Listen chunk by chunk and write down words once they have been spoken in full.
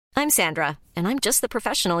I'm Sandra, and I'm just the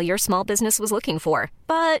professional your small business was looking for.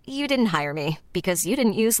 But you didn't hire me because you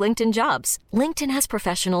didn't use LinkedIn Jobs. LinkedIn has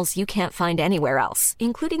professionals you can't find anywhere else,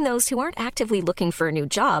 including those who aren't actively looking for a new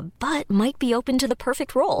job, but might be open to the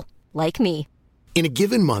perfect role, like me. In a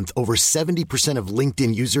given month, over 70% of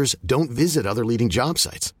LinkedIn users don't visit other leading job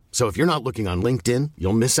sites. So if you're not looking on LinkedIn,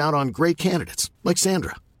 you'll miss out on great candidates like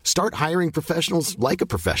Sandra. Start hiring professionals like a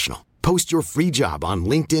professional. Post your free job on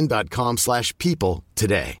linkedin.com/people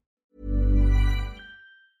today.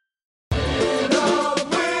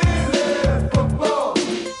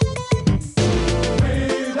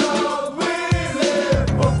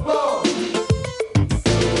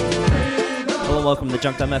 Welcome to the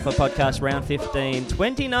Junk Time Alpha Podcast, round 15,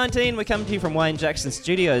 2019. We're coming to you from Wayne Jackson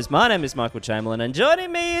Studios. My name is Michael Chamberlain, and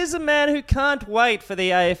joining me is a man who can't wait for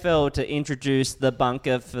the AFL to introduce the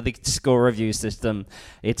bunker for the score review system.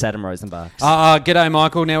 It's Adam Rosenbach. G'day,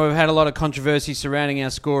 Michael. Now, we've had a lot of controversy surrounding our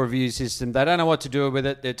score review system. They don't know what to do with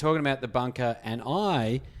it. They're talking about the bunker, and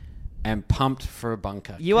I am pumped for a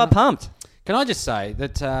bunker. You are pumped. Can I just say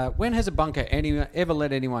that when has a bunker ever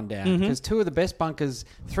let anyone down? Because two of the best bunkers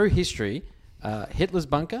through history, Hitler's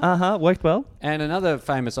bunker. Worked well. And another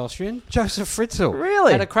famous Austrian, Josef Fritzl.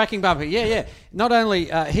 Really? Had a cracking bunker. Yeah. Not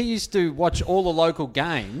only, he used to watch all the local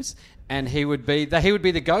games, and he would be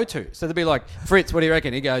the go-to. So they'd be like, Fritz, what do you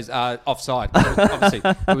reckon? He goes, offside. Obviously,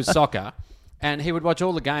 it was soccer. And he would watch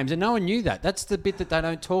all the games, and no one knew that. That's the bit that they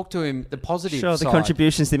don't talk to him, the positive side. Sure, the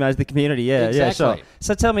contributions he made to the community, yeah. Exactly. Yeah, sure.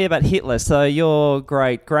 So tell me about Hitler. So your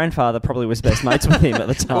great-grandfather probably was best mates with him at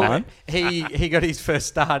the time. Well, he got his first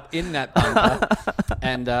start in that bunker.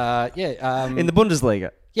 And, in the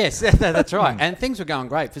Bundesliga. Yes, that's right. And things were going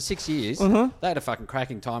great. For 6 years, they had a fucking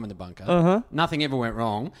cracking time in the bunker. Nothing ever went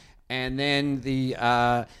wrong. And then the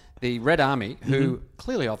Red Army, who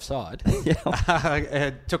clearly offside,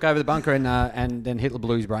 took over the bunker and then Hitler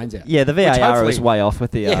blew his brains out. Yeah, the VAR was way off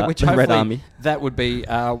with the Red Army. That would be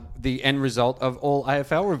the end result of all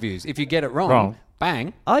AFL reviews. If you get it wrong.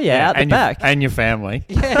 Bang. Oh, yeah, out the back. And your family.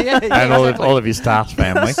 Yeah, and all of your staff's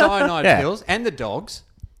family. Cyanide pills and the dogs.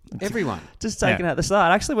 Everyone. Just taking out the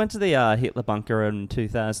side. I actually went to the Hitler bunker in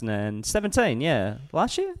 2017,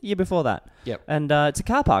 last year before that. Yep. And it's a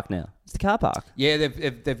car park now. It's the car park. Yeah,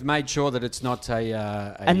 they've made sure that it's not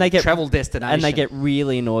a travel destination. And they get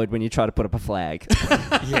really annoyed when you try to put up a flag.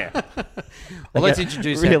 Yeah. Well, let's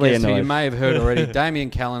introduce our guest who you may have heard already, Damien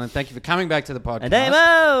Callanan. Thank you for coming back to the podcast.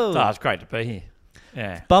 Damo! Oh, it's great to be here.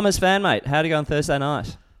 Yeah. Bombers fan, mate. How'd it go on Thursday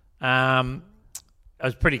night? It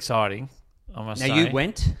was pretty exciting, I must say. Now, you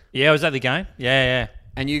went? Yeah, I was at the game. Yeah.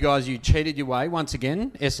 And you guys, you cheated your way once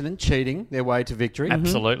again. Essendon cheating their way to victory.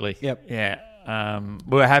 Absolutely. Yep. Yeah.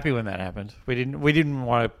 We were happy when that happened. We didn't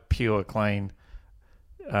want a pure, clean,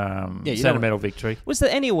 sentimental victory. Was there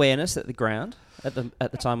any awareness at the ground at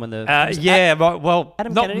the time when the Adam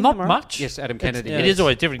Kennedy, not much. Yes, Adam Kennedy. It is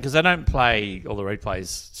always different because they don't play all the replays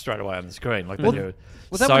straight away on the screen like they do.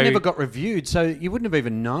 Well, that one never got reviewed, so you wouldn't have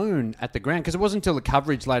even known at the ground because it wasn't until the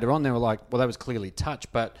coverage later on they were like, well, that was clearly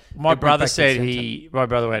touch. But my brother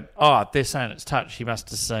went, they're saying it's touch. He must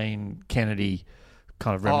have seen Kennedy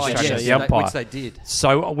kind of remonstrate the umpire. Which they did.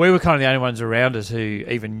 So we were kind of the only ones around us who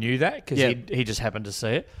even knew that because he just happened to see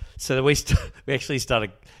it. So we actually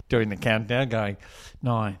started doing the countdown, going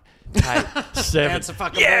 9, 8, 7. Bounce the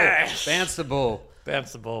fucking ball. Bounce the ball.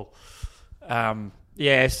 Bounce the ball.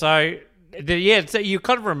 So you're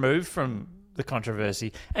kind of removed from the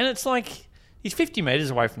controversy. And it's like he's 50 metres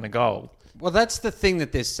away from the goal. Well, that's the thing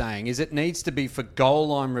that they're saying is it needs to be for goal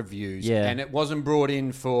line reviews, and it wasn't brought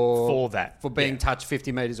in for being touched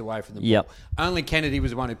 50 metres away from the ball. Yep. Only Kennedy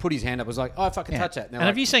was the one who put his hand up. Was like, I fucking touch that. And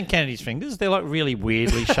have you seen Kennedy's fingers? They're like really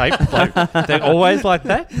weirdly shaped. They're always like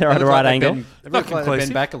that. They're at a right angle. Not conclusive.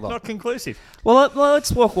 Bend back a lot. Not conclusive. Well,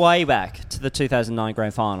 let's walk way back to the 2009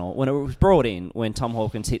 grand final when it was brought in when Tom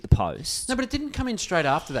Hawkins hit the post. No, but it didn't come in straight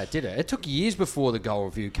after that, did it? It took years before the goal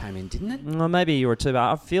review came in, didn't it? Well, maybe a year or two.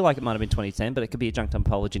 I feel like it might have been 2010, but it could be a junk time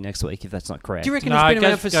apology next week if that's not correct. Do you reckon it's been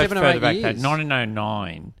around for 7 or 8 years?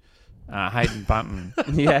 1909. Hayden Bunton.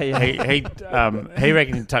 Yeah. He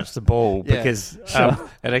reckoned he touched the ball because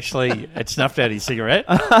it snuffed out his cigarette,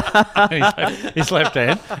 his left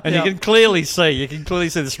hand, and you can clearly see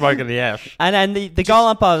the smoke of the ash. And the goal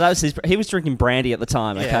umpire, he was drinking brandy at the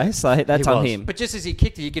time. Okay, so that's on him. But just as he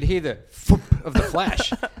kicked it, you could hear the thump of the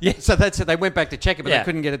flash. So that's it. They went back to check it, but they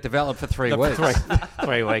couldn't get it developed for 3 weeks.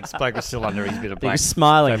 3 weeks. Bloke was still under his bit of black. He was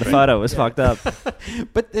smiling. The photo was fucked up.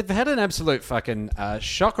 But they've had an absolute fucking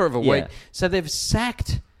shocker of a week. So they've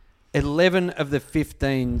sacked 11 of the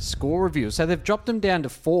 15 score reviews. So they've dropped them down to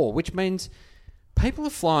 4, which means people are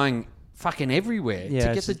flying fucking everywhere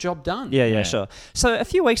to get the job done. Yeah, sure. So a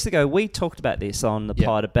few weeks ago, we talked about this on the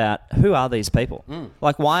pod about who are these people?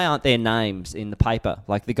 Like, why aren't their names in the paper,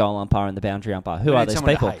 like the goal umpire and the boundary umpire? Who are these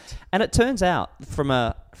people? And it turns out from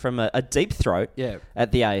a deep throat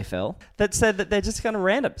at the AFL that said that they're just kind of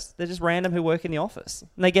randoms. They're just random who work in the office.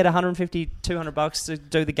 And they get $150, $200 to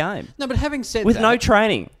do the game. No, but having said with that... no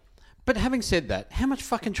training. But having said that, how much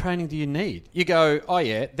fucking training do you need? You go, oh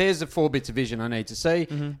yeah, there's the 4 bits of vision I need to see.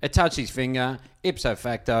 It touched his finger, ipso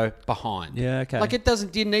facto, behind. Yeah, okay. Like, it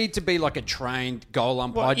doesn't... Do you need to be like a trained goal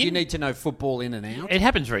umpire? Well, Do you need to know football in and out? It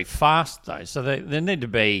happens very fast, though. So there need to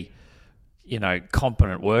be,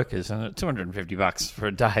 competent workers. And at $250 for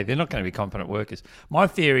a day, they're not going to be competent workers. My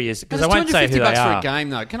theory is... Because I won't say who they are. $250 for a game,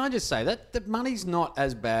 though. Can I just say that the money's not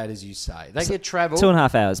as bad as you say. They get travel...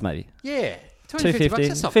 2.5 hours, maybe. Yeah. $250,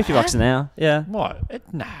 that's not $50 bad. an hour. Yeah. What?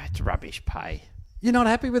 It's rubbish pay. You're not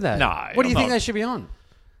happy with that? No. What do you I'm think not. they should be on?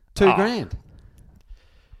 $2,000.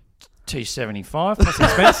 $275 plus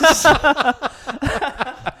expenses.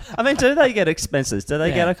 I mean, do they get expenses? Do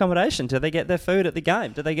they get accommodation? Do they get their food at the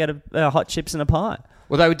game? Do they get hot chips and a pie?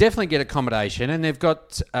 Well, they would definitely get accommodation, and they've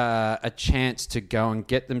got a chance to go and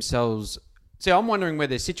get themselves... See, I'm wondering where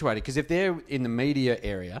they're situated, because if they're in the media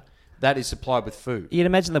area, that is supplied with food. You'd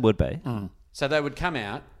imagine they would be. So they would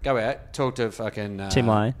go out, talk to fucking... Tim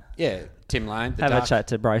Lane. Yeah, Tim Lane. Have a chat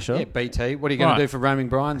to Brayshaw. Yeah, BT. What are you going to do for roaming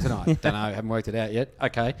Brian tonight? Don't know. Haven't worked it out yet.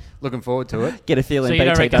 Okay. Looking forward to it. Get a feeling you don't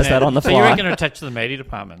BT reckon does that on the So fly. you reckon attached to the media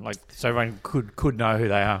department, so everyone could know who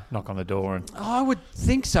they are, knock on the door and... I would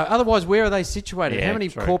think so. Otherwise, where are they situated? Yeah, How many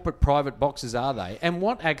true. corporate private boxes are they? And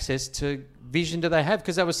what access to vision do they have?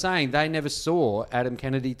 Because they were saying they never saw Adam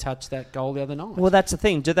Kennedy touch that goal the other night. Well, that's the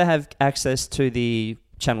thing. Do they have access to the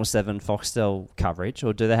Channel 7 Foxtel coverage,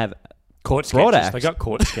 or do they have Court broader sketches. They got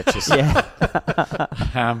court sketches.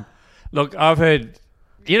 Yeah. Look, I've heard...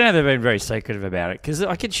 they've been very secretive about it, because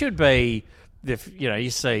it should be... you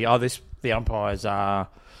see, the umpires are,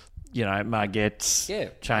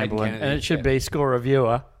 Margetts, Chamberlain, Kennedy, and it should be score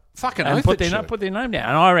reviewer. Fucking And oath put it their name down.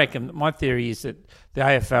 And I reckon, my theory is that the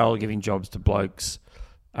AFL are giving jobs to blokes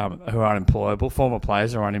who are unemployable. Former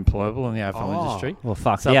players are unemployable in the AFL industry. Well,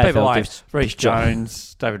 fuck. So the people AFL like gives Reece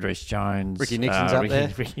Jones, David Reece Jones, Ricky Nixon's up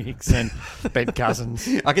there. Ricky Nixon, Ben Cousins.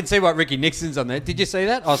 I can see what Ricky Nixon's on there. Did you see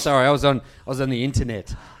that? Oh, sorry, I was on the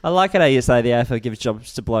internet. I like it how you say the AFL gives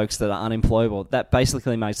jobs to blokes that are unemployable. That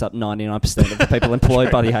basically makes up 99% of the people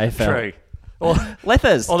employed by the AFL. True. Or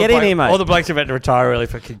Lethers, get in here, mate. All the blokes are about to retire early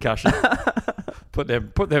for concussion. put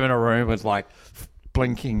them in a room with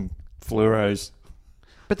blinking fluoros.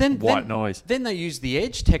 But then White noise. Then they used the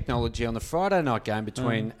edge technology on the Friday night game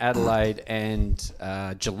between Adelaide and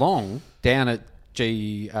Geelong down at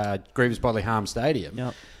Grievous Bodley Harm Stadium.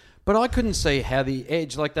 Yep. But I couldn't see how the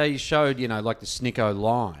edge, they showed, the Snicko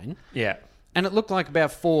line. Yeah. And it looked like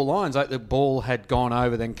about 4 lines, like the ball had gone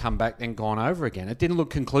over, then come back, then gone over again. It didn't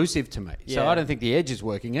look conclusive to me. So Yeah. I don't think the edge is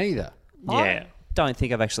working either. Yeah. Don't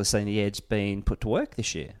think I've actually seen the edge being put to work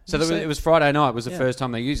this year. So it was Friday night, was the first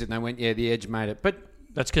time they used it, and they went, the edge made it. But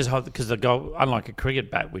That's because the goal, unlike a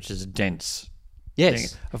cricket bat, which is a dense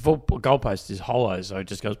yes. thing, a goalpost is hollow, so it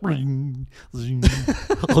just goes... But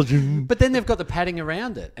then they've got the padding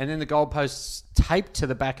around it, and then the goalposts taped to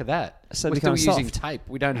the back of that. So it we're still becomes using soft. tape.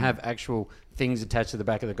 We don't have actual things attached to the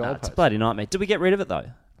back of the It's a goalpost. bloody nightmare. Do we get rid of it, though?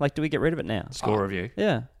 Do we get rid of it now? Score review.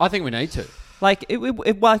 Yeah. I think we need to.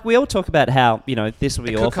 We all talk about how, this will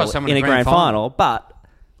be It could awful cost someone in a a grand grand final, but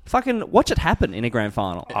fucking watch it happen in a grand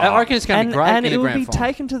final. I reckon it's going to be great and in it a will grand be final.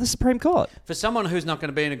 taken to the Supreme Court. For someone who's not going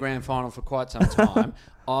to be in a grand final for quite some time,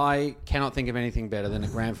 I cannot think of anything better than a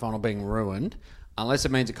grand final being ruined, unless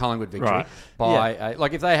it means a Collingwood victory. Right. By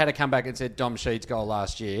if they had to come back and said Dom Sheed's goal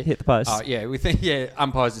last year, Hit the post. we think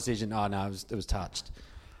umpire's decision. Oh no, it was touched.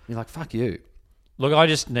 You're like, fuck you. Look, I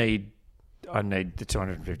need the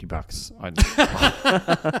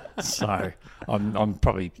 $250. So I'm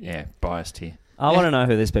probably biased here. I want to know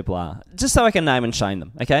who these people are, just so I can name and shame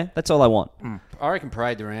them. Okay, that's all I want. I reckon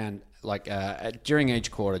parade around during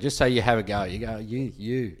each quarter, just so you have a go. You go,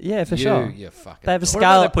 you. Yeah, for you, sure. You fucking. They have a What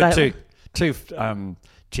about scale. they put two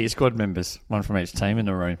cheer squad members, one from each team in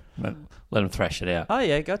the room. Let them thrash it out. Oh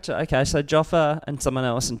yeah, gotcha. Okay, so Joffa and someone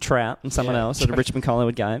else, and Trout and someone else at a Richmond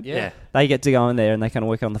Collingwood game. Yeah. They get to go in there and they kind of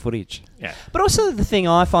work on the footage. Yeah. But also the thing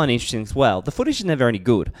I find interesting as well, the footage is never any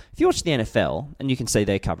good. If you watch the NFL and you can see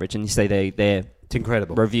their coverage and you see their It's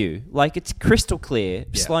incredible. review, it's crystal clear,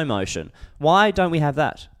 slow motion. Why don't we have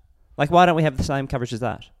that? Why don't we have the same coverage as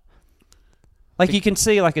that? You can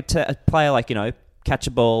see a player catch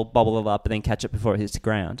a ball, bobble it up, and then catch it before it hits the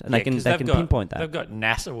ground, and they can pinpoint that. They've got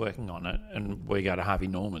NASA working on it, and we go to Harvey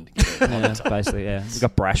Norman to get it. Yeah, basically, yeah. We've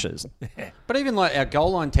got brushes. But even like our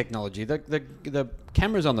goal line technology, the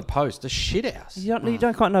cameras on the post are shit house. You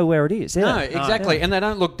don't quite know where it is. No, exactly. And they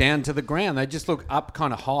don't look down to the ground. They just look up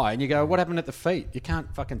kind of high. And you go, what happened at the feet? You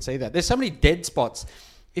can't fucking see that. There's so many dead spots.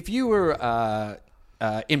 If you were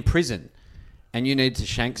in prison and you need to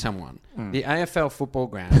shank someone, the AFL football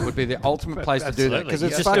ground would be the ultimate place to do that. Because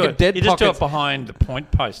it's fucking dead You just do it behind the point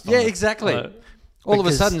post. Yeah, exactly. All of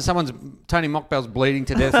a sudden, Tony Mockbell's bleeding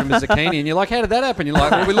to death from a zucchini, and you're like, how did that happen? You're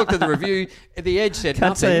like, well, we looked at the review. The Edge said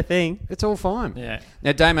Can't nothing. say a thing. It's all fine. Yeah.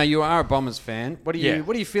 Now, Damo, you are a Bombers fan. What are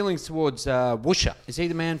your feelings towards Woosha? Is he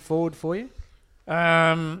the man forward for you?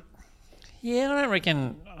 Yeah, I don't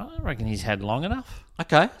reckon he's had long enough.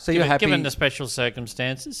 Okay, so you're happy. Given the special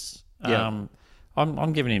circumstances. Yeah.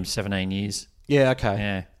 I'm giving him 17 years. Yeah, okay.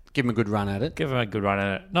 Yeah. Give him a good run at it. Give him a good run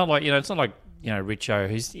at it. Not like, it's not like, Richo,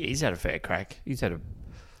 he's had a fair crack.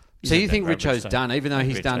 So you think Richo's done, even though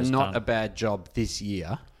he's done not a bad job this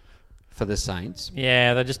year for the Saints?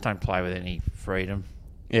 Yeah, they just don't play with any freedom.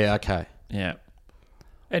 Yeah, okay. Yeah.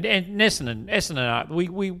 And Essendon and I,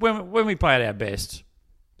 when we play at our best,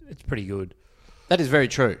 it's pretty good. That is very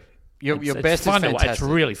true. Your best is fantastic. It's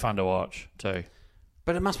really fun to watch too.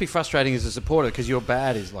 But it must be frustrating as a supporter because your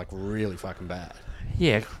bad is like really fucking bad.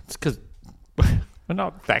 Yeah, it's because we're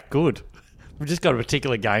not that good. We've just got a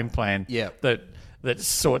particular game plan that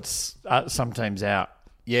sorts some teams out.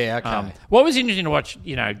 Yeah, okay. What was interesting to watch,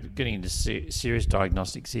 getting into serious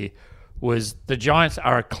diagnostics here, was the Giants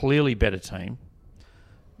are a clearly better team.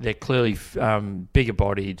 They're clearly bigger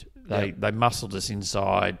bodied. They muscled us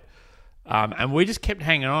inside. And we just kept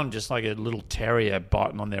hanging on just like a little terrier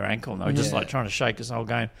biting on their ankle. And they were just like trying to shake us the whole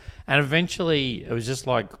game. And eventually it was just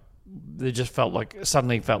like,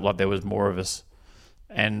 suddenly felt like there was more of us.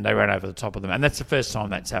 And they ran over the top of them. And that's the first time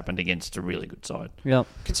that's happened against a really good side. Yeah.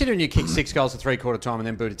 Considering you kicked 6 goals at three-quarter time and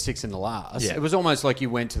then booted 6 in the last, it was almost like you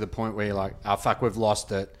went to the point where you're like, oh, fuck, we've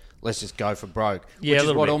lost it. Let's just go for broke. Yeah, which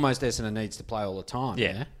is what almost Essendon needs to play all the time.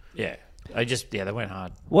 Yeah. They went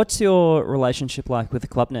hard. What's your relationship like with the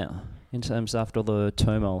club now in terms after all the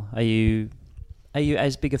turmoil? Are you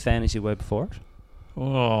as big a fan as you were before it?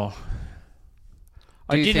 Oh,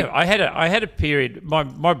 I had a period.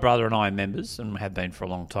 My brother and I are members and have been for a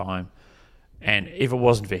long time. And if it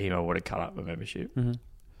wasn't for him, I would have cut up my membership.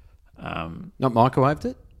 Mm-hmm. Not microwaved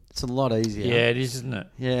it? It's a lot easier. Yeah, it is, isn't it?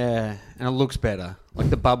 Yeah, and it looks better. Like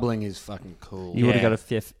the bubbling is fucking cool. You would have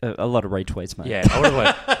got a lot of retweets, mate. Yeah, I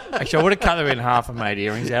would have cut them in half and made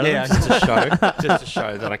earrings out of them just to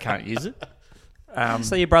show that I can't use it.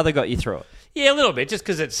 So your brother got you through it? Yeah, a little bit, just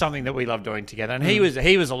because it's something that we love doing together. And he was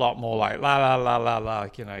a lot more like la la la la la,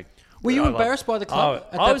 Were you embarrassed by the club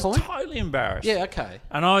at that point? I was totally embarrassed. Yeah, okay.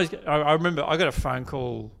 And I remember I got a phone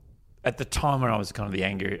call at the time when I was kind of the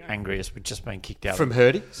angriest with just being kicked out. From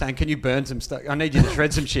Hurdy, saying, can you burn some stuff? I need you to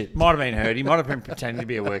shred some shit. Might have been Hurdy. Might have been pretending to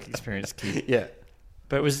be a work experience kid. Yeah.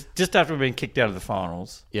 But it was just after we'd been kicked out of the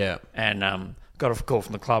finals. Yeah. And got a call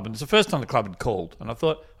from the club. And it's the first time the club had called. And I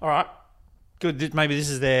thought, all right, good. Maybe this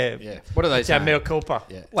is their... Yeah. What are they saying? saying? Our mea culpa.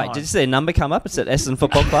 Yeah. Wait, did you see their number come up? It's at Essendon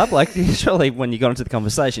Football Club? Like, surely when you got into the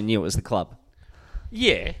conversation, you knew it was the club.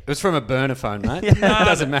 Yeah. It was from a burner phone, mate. It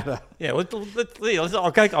doesn't matter. Yeah,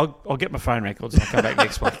 I'll get my phone records and I'll come back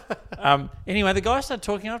next week. Anyway, the guy started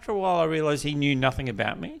talking. After a while, I realised he knew nothing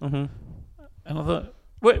about me. Mm-hmm. And I thought,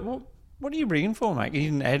 what are you ringing for, mate?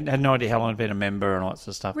 He had no idea how long I'd been a member and all that sort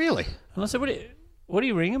of stuff. Really? And I said, what are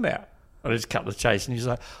you ringing about? I just cut the chase. And he's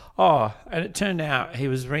like, oh. And it turned out he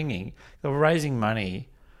was ringing. They were raising money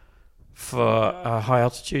for a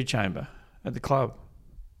high-altitude chamber at the club.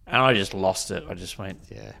 And I just lost it. I just went,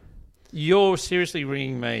 yeah. You're seriously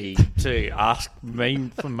ringing me to ask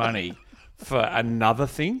me for money for another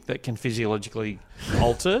thing that can physiologically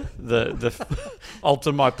alter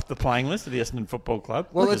the playing list of the Essendon Football Club?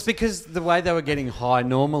 Well, it's because the way they were getting high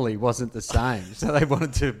normally wasn't the same, so they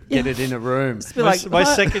wanted to get it in a room. My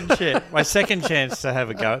second chance to have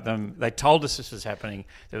a go at them. They told us this was happening.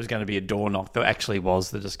 There was going to be a door knock. There actually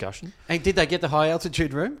was the discussion. And did they get the high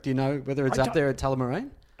altitude room? Do you know whether it's up there at Tullamarine?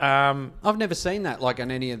 I've never seen that, like on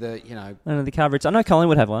any of the, the coverage. I know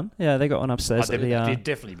Collingwood have one. Yeah, they got one upstairs. There'd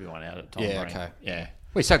definitely be one out at Tullamarine. Yeah, okay. Yeah.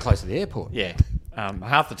 We're so close to the airport. Yeah.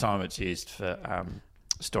 Half the time it's used for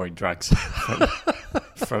storing drugs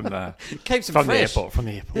from the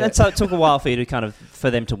airport. Yeah, so it took a while for you to for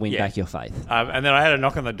them to win back your faith. And then I had a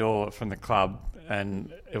knock on the door from the club,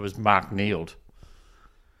 and it was Mark Neild.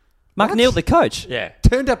 Mark Neild, the coach? Yeah.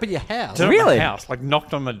 Turned up at your house? Really?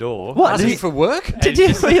 Knocked on my door. What? Asking for work? Did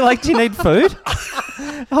you? Were you like, do you need food?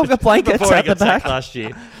 I've got blankets Before he at the got sacked back. last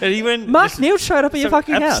year. And he went... Mark Neal showed up at your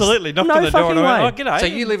fucking house. Absolutely. Knocked no on the door fucking and I way. went, oh, g'day. So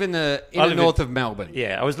you live in the I live north of Melbourne.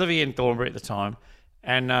 Yeah, I was living in Thornbury at the time.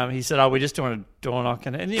 And he said, we're just doing a door knock.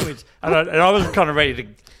 And I was kind of ready to...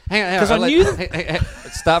 Hang on. 'Cause I knew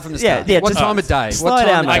Start from the Yeah, start. yeah, What just time of day? slow What time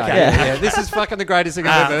down, of mate. day? Yeah. This is fucking the greatest thing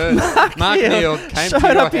I've ever heard. Mark Neal came showed to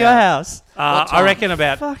your up at your house. What I time? reckon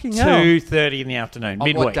about Fucking hell. 2:30 in the afternoon. On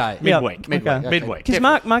Midweek. what day? Midweek. Yep. Okay. Midweek. Because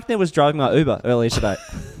Mark Neal was driving my Uber earlier today.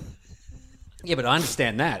 Yeah, but I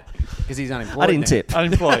understand that because he's unemployed. I didn't now. tip.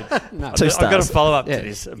 Unemployed. No. I've 2 got stars. a follow-up Yeah. to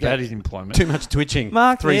this about Yeah. his employment. Too much twitching.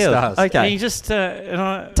 Mark 3 Neal. stars. And Okay. he just...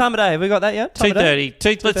 Time of day. Have we got that yet? Time of day?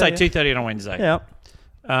 2:30. Let's say 2:30. 2:30 on a Wednesday. Yeah.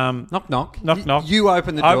 Knock, knock. Knock, knock. You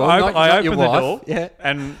open the I door. not opened your the wife. door. Yeah.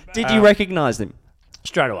 And Did you recognise him?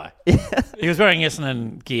 straight away? He was wearing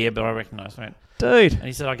Essendon gear, but I recognised him. Dude. And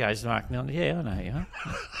he said, "Okay, it's Mark Neal." Yeah, I know who you are.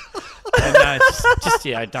 And just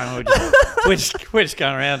don't we're just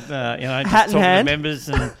going around, just Hat in talking hand. to members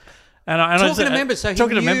and Talking to members. So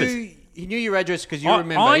talking to he members. knew your address because you I-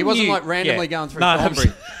 remember. I He wasn't knew- like randomly yeah. going through No,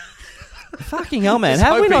 Thornbury. Fucking hell, man. Just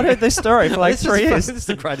How have we not hoping- heard this story for like This 3 is years? This is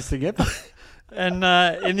the greatest thing ever. And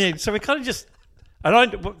in the end, so we kind of just.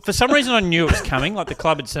 For some reason, I knew it was coming. Like the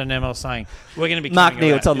club had sent an email saying, "We're going to be Mark coming Neal,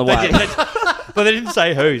 around." it's on the They way. did- but they didn't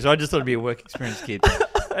say who, so I just thought it'd be a work experience kid.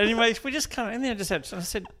 Anyways, we just kind of, and then I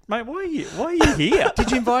said, "Mate, why are you here?"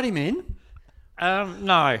 Did you invite him in?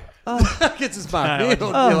 No. Gets his Mark No, I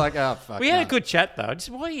Neal. You're like, oh fuck. We had no. a good chat though. I just,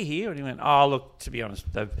 why are you here? And he went, "Oh, look, to be honest,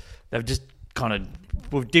 they've just kind of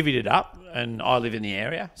we've divvied it up, and I live in the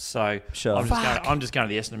area, so Sure. I'm just going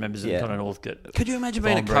to the Essendon members Yeah. and kind of Northcote." Could you imagine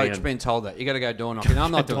being a Thornbury coach and- being told that you got to go door knocking?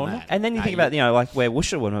 I'm not doing that. And then you think about, like where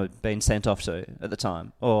Woosha would have been sent off to at the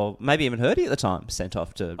time, or maybe even Hurdy at the time sent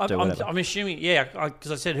off to do whatever. I'm assuming, yeah,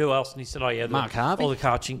 because I said who else, and he said, "Oh yeah, Mark Harvey? all the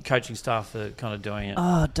coaching staff are kind of doing it."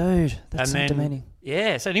 Oh, dude, that's and so then, demeaning.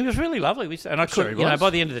 yeah, so he was really lovely. And I Sure could, he was. by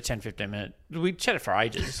the end of the 10-15 minute, we chatted for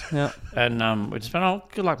ages. Yeah. And we just went, "Oh,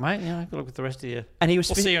 good luck, mate. Good luck with the rest of you." And he was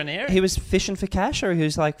We'll see you in the area. He was fishing for cash, or he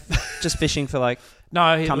was like just fishing for like.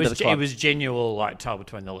 No, it come to was the club. it was genuine, like tail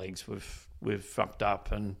between the legs. We've fucked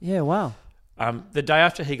up, and Yeah, wow. the day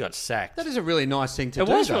after he got sacked, That is a really nice thing to It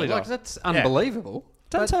do. was though. really like nice. that's Yeah. unbelievable.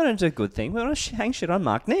 Don't turn it into a good thing. We want to hang shit on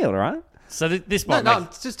Mark Neal, all right? so this No, might no, make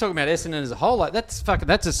I'm just talking about Essendon as a whole. Like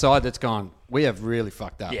that's a side that's gone. We have really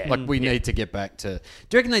fucked up. Yeah. Like we need to get back to.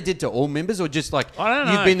 Do you reckon they did to all members, or just like I don't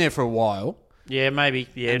know. you've been there for a while maybe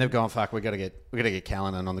and they've gone fuck? We got to get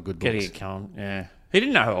Callanan on the good books. getting it going. Yeah, he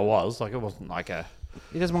didn't know who I was. Like it wasn't like a.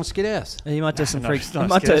 He doesn't want to skid house. He might do some No, free. it's not He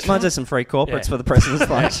might do, skills. might do some free corporates Yeah. for the president's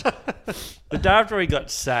lunch. The day after he got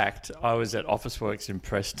sacked, I was at Officeworks in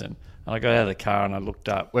Preston, and I got out of the car and I looked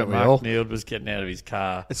up. Weren't and we Mark all? Neal was getting out of his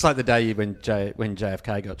car. It's like the day when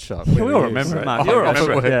JFK got shot. Yeah, we all remember it. Mark We all Neal.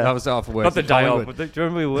 remember it. Yeah. I was off work. Not the in day off. Collingwood. But do you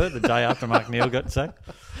remember we were the day after Mark Neal got sacked?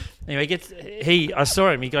 Anyway, I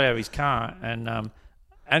saw him. He got out of his car, and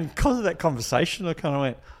because of that conversation, I kind of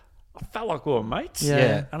went. I felt like we were mates. Yeah.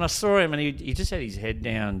 Yeah. And I saw him, and he just had his head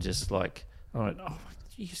down, just like I went, "Oh,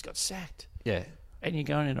 you just got sacked, Yeah. and you're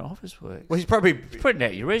going into office work." Well, he's probably. Putting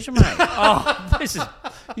out your resume. Oh, this is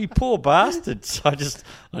you poor bastard. So I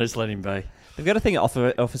just let him be. They've got a thing at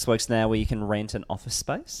Officeworks now where you can rent an office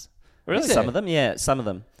space. Really? Some of them, yeah, some of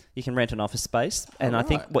them. You can rent an office space, and I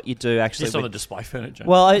think right. what you do actually. Just on the display furniture.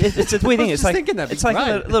 Well, it's a weird thing. I was It's just like thinking that'd be it's like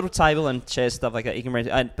a great. little table and chairs, stuff like that. You can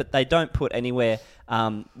rent, but they don't put anywhere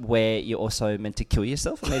where you're also meant to kill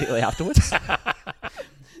yourself immediately afterwards.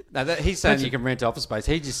 No, he's saying you can rent office space.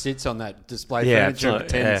 He just sits on that display Yeah, furniture and absolutely,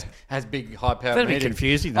 pretends yeah. has big high power. That'd be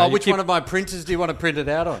confusing, though. Oh, You which keep- one of my printers do you want to print it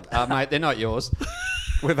out on? Mate, they're not yours.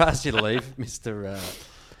 We've asked you to leave, Mr.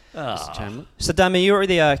 Chamberlain. So, Damo, you were at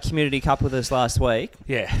the Community Cup with us last week.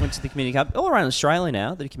 Yeah. Went to the Community Cup all around Australia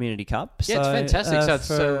now. The Community Cup. Yeah, it's fantastic. So it's,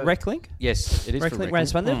 for RecLink. Yes, it is for RecLink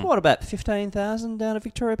raised fund. What about 15,000 down at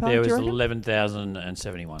Victoria Park? There do you was reckon?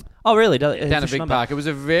 11,00071. Oh, really? Down at Big Park. It was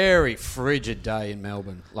a very frigid day in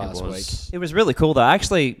Melbourne last week. It was really cool, though. I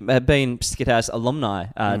actually have been Skid House alumni,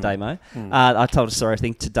 Damo. I told a story, I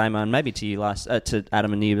think, to Damo and maybe to you to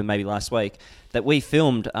Adam and you, but maybe last week, that we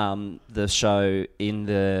filmed the show in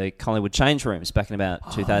the Collingwood change rooms back in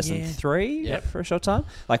about 2003 Yep. for a short time,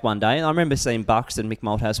 like one day. And I remember seeing Bucks and Mick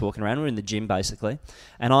Malthouse walking around. We were in the gym, basically.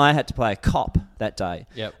 And I had to play a cop that day.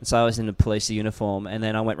 Yep. And so I was in a police uniform, and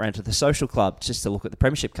then I went round to the social club just to look at the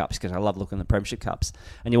Premiership Cups, because I love looking at the Premiership Cups.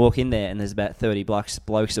 And you walk in there, and there's about 30 blokes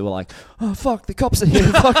who were like, "Oh, fuck, the cops are here.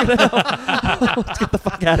 Fucking hell. Let's get the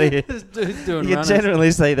fuck out of here." This dude's doing You can runners.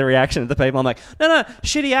 generally see the reaction of the people. I'm like, no,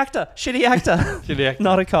 shitty actor.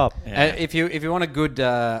 Not a cop. If you want a good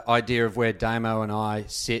idea of where Damo and I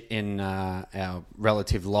sit in our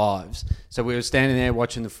relative lives, so we were standing there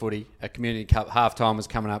watching the footy. A Community Cup halftime was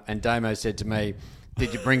coming up, and Damo said to me,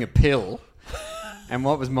 "Did you bring a pill?" And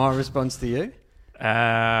what was my response to you?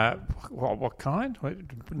 What kind?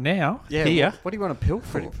 Now? Yeah, Here? What do you want a pill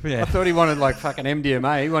for? Yeah. I thought he wanted like fucking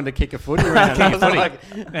MDMA. He wanted to kick a footy around. I was like,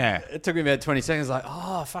 Yeah. it took me about 20 seconds. Like,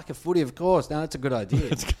 oh, fuck a footy, of course. No, that's a good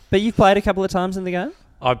idea. But you've played a couple of times in the game?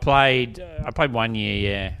 I played 1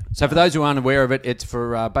 year, yeah. So for those who aren't aware of it, it's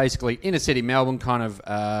for basically inner city Melbourne kind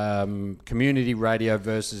of community radio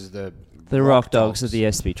versus the Rock Dogs of the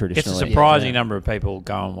SB It's traditionally. a surprising number of people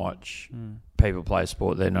go and watch people play a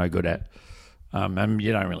sport they're no good at. And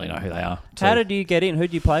you don't really know who they are. How did you get in? Who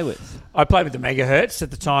did you play with? I played with the Megahertz. At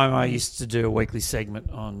the time, I used to do a weekly segment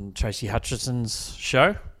on Tracy Hutchison's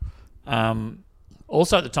show.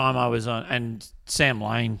 Also at the time I was on, and Sam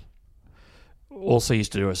Lane also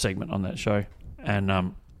used to do a segment on that show.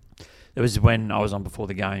 And it was when I was on before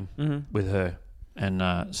the game with her.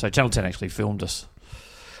 And so Channel 10 actually filmed us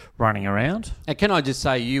running around. And can I just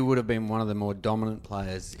say, you would have been one of the more dominant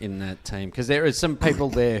players in that team, because there are some people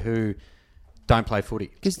there who don't play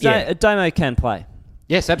footy. Because Damo can play.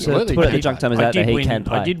 Yes, absolutely. To put it the junk timers out there, he can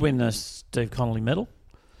play. I did win the Steve Connolly medal.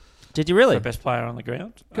 Did you really? For best player on the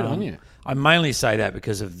ground. Good on you. I mainly say that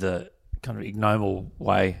because of the kind of ignoble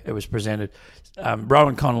way it was presented.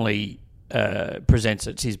 Rowan Connolly presents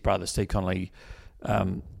it. It's his brother, Steve Connolly,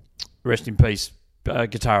 rest in peace,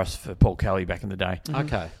 guitarist for Paul Kelly back in the day.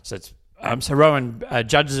 Okay. So it's so Rowan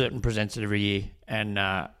judges it and presents it every year, and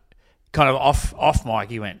kind of off mic,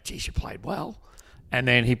 he went, "Geez, you played well," and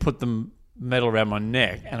then he put the medal around my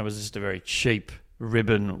neck, and it was just a very cheap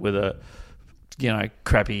ribbon with a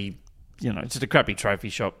crappy, just a crappy trophy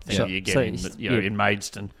shop thing you get in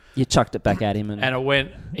Maidstone. You chucked it back at him, And it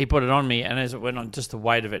went. He put it on me, and as it went on, just the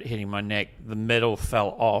weight of it hitting my neck, the medal fell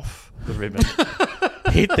off the ribbon,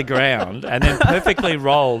 hit the ground, and then perfectly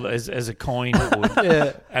rolled as a coin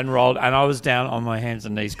would, and rolled. And I was down on my hands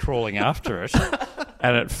and knees crawling after it,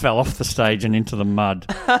 and it fell off the stage and into the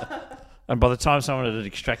mud. And by the time someone had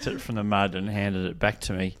extracted it from the mud and handed it back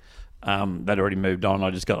to me, they'd already moved on. I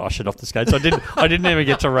just got ushered off the stage. So I didn't even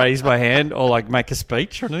get to raise my hand or like make a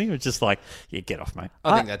speech or anything. It was just like, yeah, get off, mate.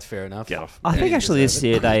 I think that's fair enough. Get off. I think actually this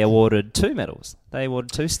year they awarded 2 medals. They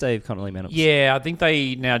awarded 2 Steve Connolly medals. Yeah, I think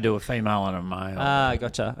they now do a female and a male. Ah,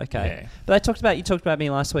 gotcha. Okay. Yeah. But you talked about me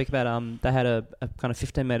last week about they had a kind of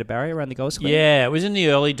 15-metre barrier around the goal square. Yeah, it was in the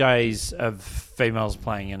early days of females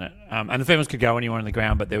playing in it, and the females could go anywhere on the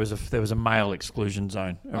ground, but there was a male exclusion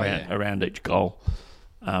zone around each goal.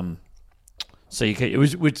 So you could,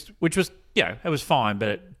 which was it was fine, but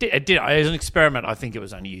it did as an experiment. I think it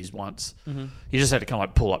was only used once. Mm-hmm. You just had to kind of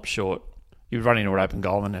like pull up short. You'd run into an open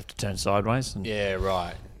goal and have to turn sideways. And, Yeah,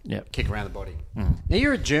 right. yeah, Kick around the body. Now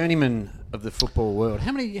you're a journeyman of the football world.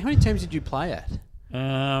 How many teams did you play at?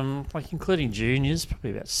 like including juniors,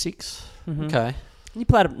 probably about 6. Mm-hmm. Okay. You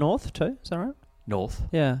played up north too, is that right? North.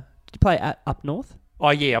 Yeah. Did you play up north? Oh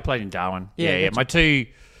yeah, I played in Darwin. Yeah. My two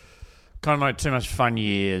most fun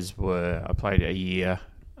years were I played a year.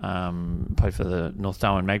 Played for the North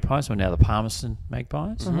Darwin Magpies. We're now the Palmerston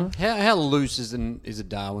Magpies. Mm-hmm. How loose is a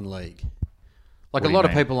Darwin league? Like What a do lot you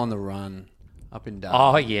of mean? people on the run up in Oh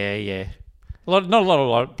Darwin. yeah. Not a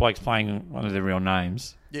lot of blokes playing one of their real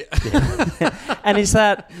names. And is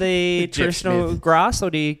that the Jeff traditional Smith. grass, or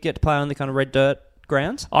do you get to play on the kind of red dirt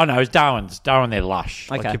grounds? Oh no, it's Darwin. They're lush.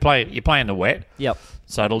 Okay. Like you play in the wet. Yep.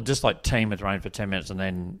 So it'll just like team with rain for 10 minutes and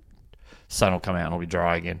then sun will come out and it'll be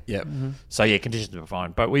dry again. Yep. So yeah, conditions are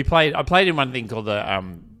fine. But I played in one thing called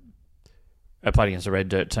I played against the red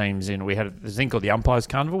dirt teams we had this thing called the Umpires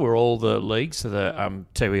Carnival where all the leagues, so the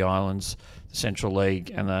Tiwi Islands, the Central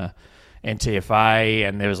League and the NTFA,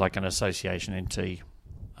 and there was like an association NT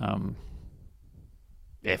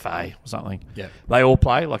FA or something. Yeah. They all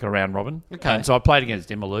play like a round robin. Okay. And so I played against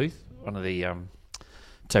Demaluth, one of the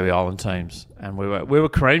Tiwi Island teams, and we were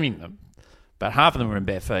creaming them, but half of them were in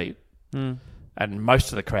bare feet, and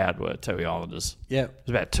most of the crowd were Tiwi Islanders. Yeah. There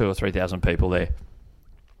was about 2,000 or 3,000 people there,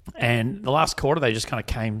 and the last quarter they just kind of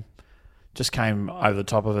came over the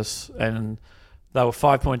top of us, and they were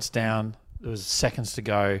 5 points down. There was seconds to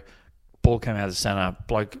go. Ball came out of the centre.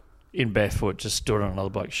 Bloke in barefoot just stood on another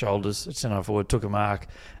bloke's shoulders at centre forward, took a mark,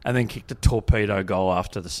 and then kicked a torpedo goal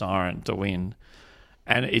after the siren to win.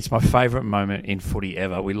 And it's my favourite moment in footy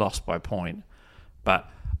ever. We lost by a point, but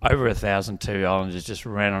over 1,000 Tiwi Islanders just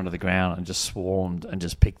ran onto the ground and just swarmed and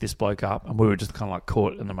just picked this bloke up, and we were just kind of like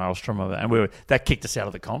caught in the maelstrom of it. And that kicked us out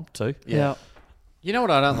of the comp too. Yeah. You know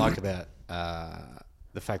what I don't like about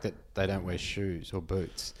the fact that they don't wear shoes or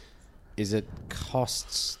boots? is it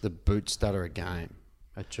costs the boot stutter a game,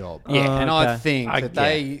 a job. Yeah. And I think I-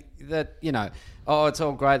 that it's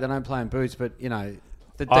all great they don't play in boots, but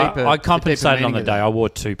the deeper. I compensated on the meaning day. of I wore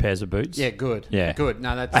 2 pairs of boots. Yeah, good. Yeah. Good.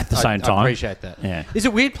 No, that's At the same time. I appreciate that. Yeah. Is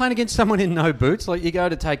it weird playing against someone in no boots? Like you go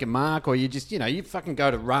to take a mark, or you just you fucking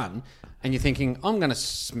go to run, and you're thinking, I'm going to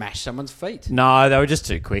smash someone's feet. No, they were just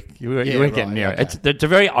too quick. You were right, getting near okay. it. It's a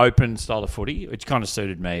very open style of footy, which kind of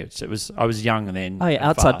suited me. I was young and then. Oh, you're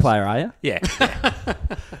outside fast. player, are you? Yeah.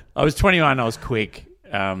 I was 21. I was quick,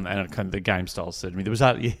 and the game style suited me. There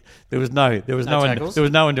was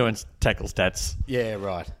no one doing tackle stats. Yeah,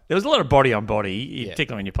 right. There was a lot of body on body, Yeah.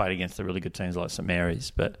 particularly when you played against the really good teams like St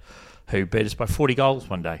Mary's, but who beat us by 40 goals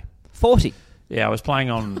one day. 40. Yeah, I was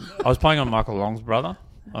playing on Michael Long's brother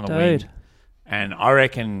on a Dude. wing, and I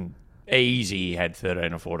reckon easy had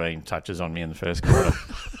 13 or 14 touches on me in the first quarter,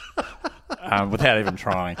 without even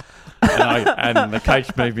trying. And the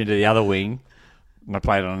coach moved me to the other wing, and I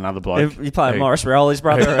played on another bloke. You played Morris Rioli's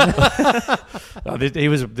brother.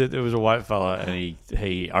 There was a white fella, and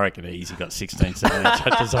I reckon easy got 16, 17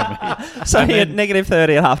 touches on me. So And he had then- negative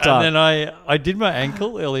 30 at half time. And then I did my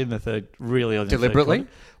ankle early in the third, really early in the third Deliberately?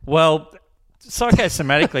 quarter. Well,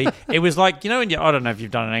 psychosomatically, it was like, when I don't know if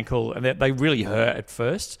you've done an ankle, and they really hurt at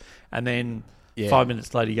first, and then 5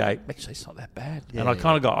 minutes later you go, actually, it's not that bad. And I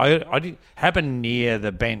kind of got, I did happen near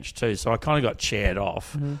the bench too, so I kind of got chaired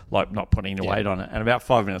off, like not putting any weight on it. And about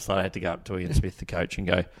 5 minutes later, I had to go up to Ian Smith, the coach, and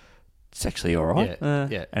go, it's actually all right.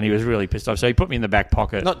 Yeah. And he was really pissed off. So he put me in the back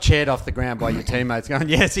pocket. Not chaired off the ground by your teammates going,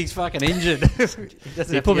 yes, he's fucking injured.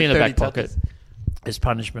 He put me in the back pocket as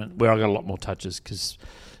punishment, where I got a lot more touches because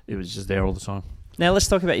it was just there all the time. Now let's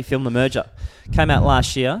talk about your film, The Merger. Came out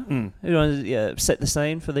last year. Who wants to set the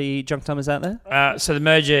scene for the junk timers out there? So The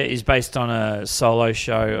Merger is based on a solo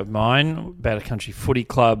show of mine about a country footy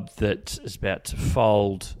club that is about to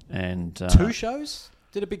fold. And 2 shows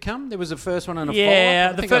did it become? There was a first one and a Yeah, follow-up.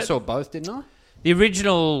 I the think I saw both, didn't I? The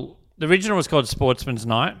original was called Sportsman's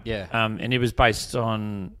Night. Yeah. And it was based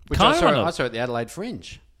on Which kind I of saw at the Adelaide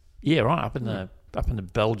Fringe. Yeah, right, up in the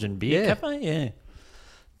Belgian beer Yeah. cafe. Yeah.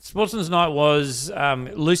 Sportsman's Night was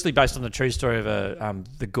loosely based on the true story of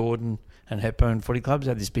the Gordon and Hepburn Footy Clubs. They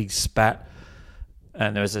had this big spat,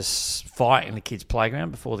 and there was this fight in the kids' playground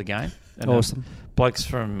before the game. And Awesome. Blokes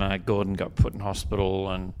from Gordon got put in hospital,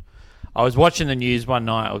 and I was watching the news one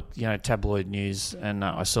night, tabloid news, and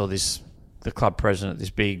I saw the club president, this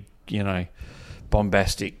big,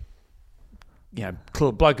 bombastic,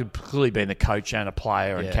 bloke had clearly been the coach and a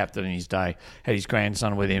player and captain in his day, had his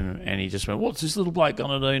grandson with him, and he just went, what's this little bloke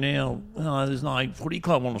going to do now? Oh, there's no footy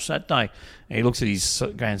club on a Saturday. And he looks at his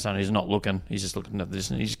grandson, he's not looking, he's just looking at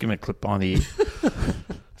this, and he's just giving him a clip behind the ear.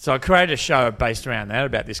 So I created a show based around that,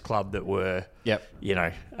 about this club that were, they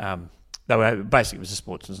were basically, it was a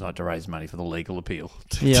sportsman's night to raise money for the legal appeal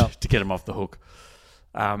to get them off the hook.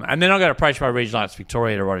 And then I got approached by Regional Arts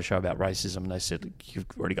Victoria to write a show about racism, and they said, look, you've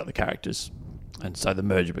already got the characters. And so The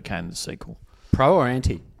Merger became the sequel. Pro or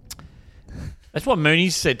anti? That's what Mooney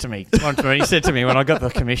said to me. Mooney said to me when I got the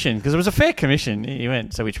commission, because it was a fair commission. He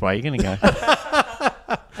went, so which way are you going to go?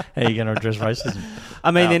 How are you going to address racism? I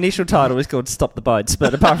mean, the initial title was called Stop the Boats,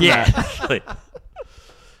 but apart from that... actually.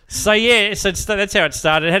 So that's how it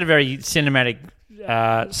started. It had a very cinematic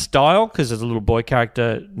style, because there's a little boy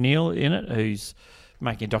character, Neil, in it, who's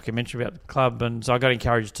making a documentary about the club. And so I got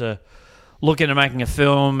encouraged to look into making a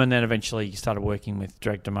film, and then eventually started working with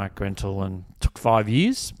director Mark Grentel, and took 5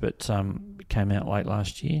 years, but it came out late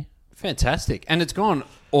last year. Fantastic. And it's gone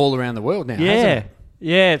all around the world now, hasn't Yeah. it?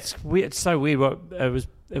 Yeah, it's weird. It's so weird.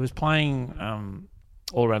 It was playing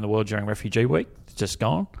all around the world during Refugee Week. It's just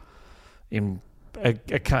gone. In an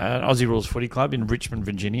Aussie Rules Footy Club in Richmond,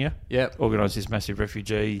 Virginia. Yep. Organised this massive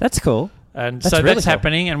refugee. That's cool. And That's so really that's cool.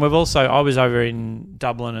 happening. And we've also, I was over in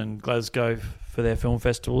Dublin and Glasgow for their film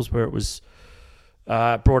festivals, where it was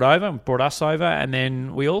brought us over. And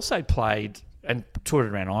then we also played and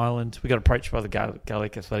toured around Ireland. We got approached by the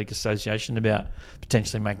Gaelic Athletic Association about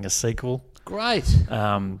potentially making a sequel. Great.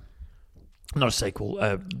 Not a sequel.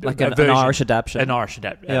 Like a an version. Irish adaptation. An Irish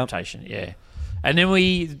adaptation, yeah. And then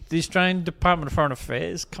the Australian Department of Foreign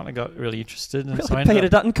Affairs kind of got really interested. And so I ended Peter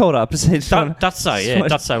up- Dutton called up and said...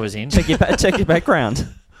 Dutso was in. Check your background.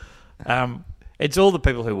 It's all the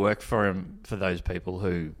people who work for him, for those people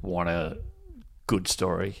who want a good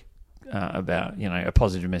story about, a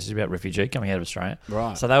positive message about refugee coming out of Australia.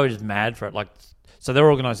 Right. So they were just mad for it. So they were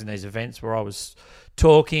organising these events where I was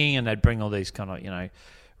talking, and they'd bring all these kind of,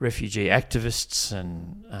 refugee activists,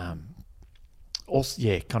 and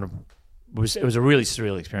it was a really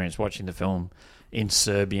surreal experience watching the film in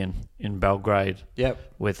Serbian in Belgrade.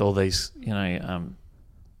 Yep. With all these,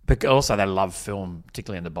 But also, they love film,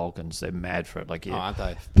 particularly in the Balkans. They're mad for it. Like, yeah, aren't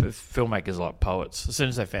they? Filmmakers are like poets. As soon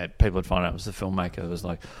as people would find out it was the filmmaker, it was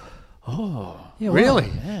like, oh, Yeah, Really?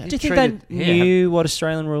 yeah. Do you think they knew what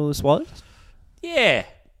Australian rules was? Yeah.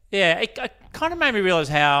 It kind of made me realise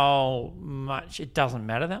how much it doesn't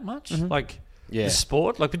matter that much. Like, Yeah. the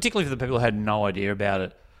sport, like particularly for the people who had no idea about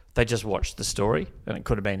it, they just watched the story, and it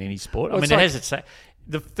could have been any sport. Well, I mean, it's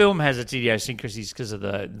the film has its idiosyncrasies because of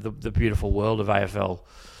the beautiful world of AFL,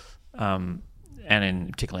 and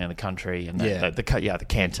particularly in the country, and the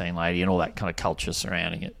canteen lady and all that kind of culture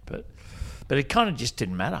surrounding it. But it kind of just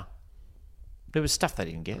didn't matter. There was stuff they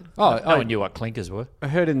didn't get. No one knew what clinkers were. I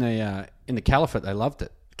heard in the Caliphate they loved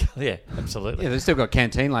it. Yeah, absolutely. Yeah, they've still got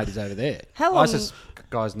canteen ladies over there. How long- ISIS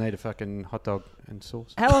guys need a fucking hot dog and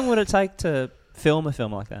sauce. How long would it take to film a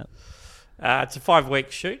film like that? It's a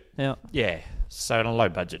 5-week shoot. Yeah. Yeah, so in a low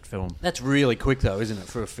budget film. That's really quick though, isn't it,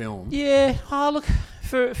 for a film? Yeah. Oh, look,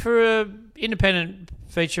 for a independent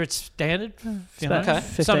feature, it's standard. You know? about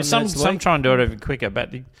 15 Some minutes a week. try and do it even quicker,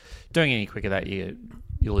 but doing any quicker that you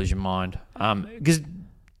lose your mind. Because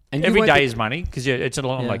And every you went day to- is money because it's a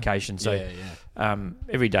long Yeah. location. So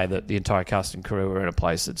every day that the entire cast and crew are in a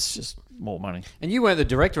place, it's just more money. And you weren't the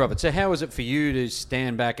director of it, so how was it for you to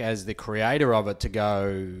stand back as the creator of it to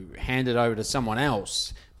go hand it over to someone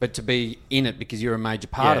else, but to be in it because you're a major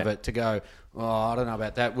part Yeah. of it? To go, oh, I don't know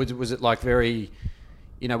about that. Was it like very,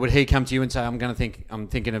 would he come to you and say, I'm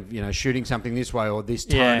thinking of shooting something this way or this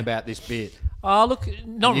tone Yeah. about this bit? Oh, look,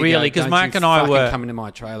 not And you really, go, because "Don't Mark you and I fucking were come into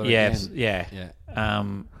my trailer Yes, again." yeah.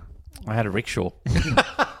 I had a rickshaw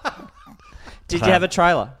Did you have a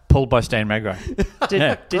trailer? pulled by Stan Magro. Did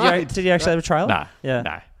you actually have a trailer? No.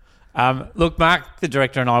 Yeah. No. Look, Mark, the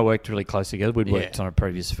director, and I worked really close together. We'd worked Yeah. on a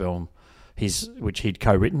previous film, which he'd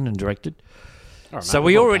co-written and directed. All right, So mate,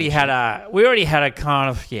 we we've all already done had a kind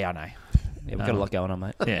of I know. Yeah, we've got a lot going on,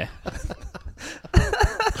 mate. Yeah.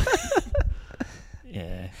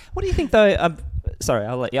 Yeah. What do you think, though? Sorry,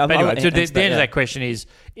 I'll let you. But anyway, I'll so the answer end of yeah. that question is,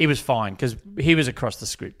 it was fine because he was across the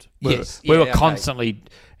script. Yes. We Yeah, were okay. constantly.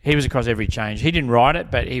 He was across every change. He didn't write it,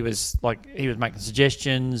 but he was making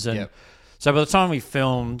suggestions, and Yep. so by the time we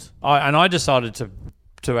filmed, I decided to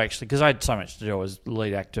actually, because I had so much to do. I was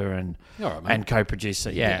lead actor and All right, mate. and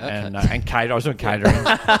co-producer, Yeah, okay. and cater. I was doing catering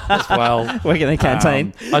as well. Working in the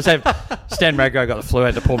canteen. I was Stan Magro got the flu, I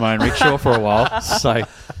had to pull my own rickshaw for a while.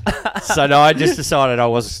 So no, I just decided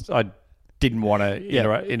I didn't want to.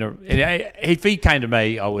 If he came to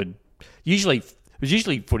me, I would usually. It was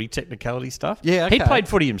usually footy technicality stuff. Yeah, He okay. played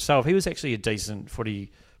footy himself. He was actually a decent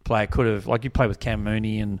footy player. Could have, like, you played with Cam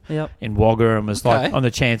Mooney and Yep. in Wagga and was like Okay. on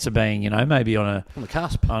the chance of being, maybe on the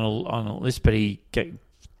cusp. a list, but he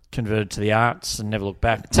converted to the arts and never looked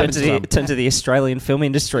back. Turned to the Australian film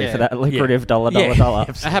industry Yeah. for that lucrative Yeah. dollar. Yeah.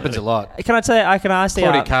 That happens a lot. Can I tell you? Can I ask you?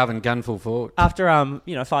 Claudia Carvin, gun full forward. After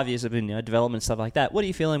 5 years of development and stuff like that, what are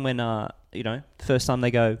you feeling when the first time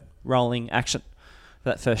they go rolling action for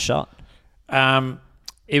that first shot?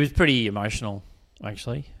 It was pretty emotional,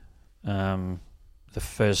 actually. The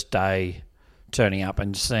first day turning up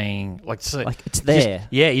and seeing, like it's there.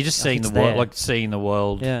 you're just seeing it's the world, there. like seeing the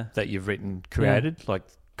world Yeah. that you've created, like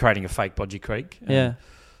creating a fake Bodgy Creek.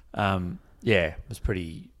 And, it was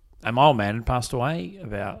pretty. And my old man had passed away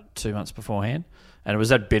about 2 months beforehand, and it was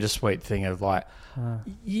that bittersweet thing of like,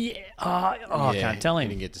 I can't tell him. You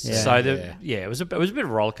didn't get to see So it, it was a bit of a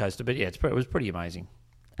roller coaster, but it was pretty amazing.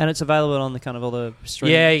 And it's available on the kind of all the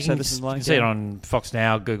streaming Yeah, you can, services you can see it on Fox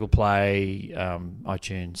Now, Google Play,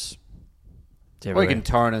 iTunes. It's Or you everywhere. can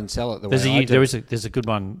torrent and sell it the There's way I do. there's a good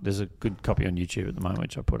one. There's a good copy on YouTube at the moment,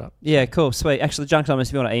 which I put up. Yeah, cool, sweet. Actually, Junk Thomas,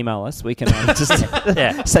 if you want to email us, we can just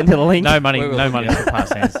Yeah, send you the link. no money, We will, no money yeah. for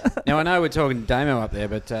past hands. Now, I know we're talking Damo up there,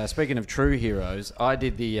 but speaking of true heroes, I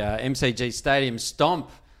did the MCG Stadium Stomp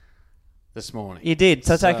this morning. You did.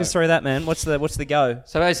 So take So- us through that, man. What's the go?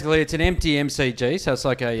 So basically, it's an empty MCG, so it's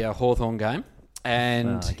like a Hawthorn game.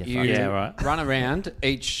 And Oh, get you fucked. Yeah, right. run around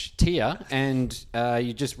each tier and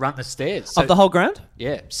you just run the stairs. So, Of the whole ground?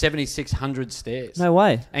 yeah, 7,600 stairs. No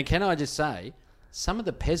way. And can I just say, some of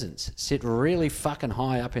the peasants sit really fucking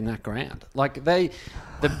high up in that ground. Like the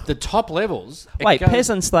top levels. it Wait, goes-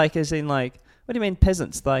 peasants as in what do you mean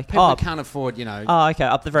peasants? People that can't afford, Oh, okay,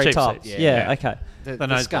 up the very Cheap top. seats. Yeah, Yeah. okay.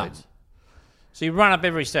 the scum. nosebleeds. So you run up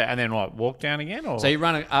every step and then what? Walk down again, or So you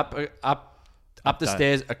run up Up the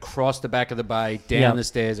stairs, across the back of the bay, down the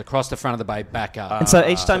stairs, across the front of the bay, back up. And so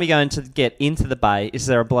each time you go in to get into the bay, is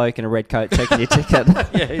there a bloke in a red coat checking your ticket?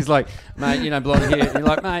 Yeah, he's like, mate, blonde here. You're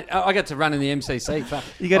like, mate, I get to run in the MCC. Fuck.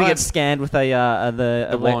 You got to get scanned with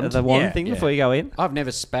the wand thing before you go in. I've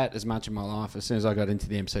never spat as much in my life as soon as I got into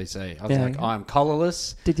the MCC. I was like, I'm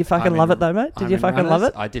collarless. Did you fucking love it though, mate? Did you fucking love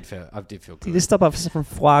it? I did feel good. Did you stop off some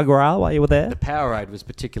foie gras while you were there? The Powerade was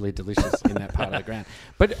particularly delicious in that part of the ground.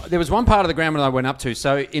 But there was one part of the ground when I went up to.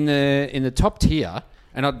 So in the top tier,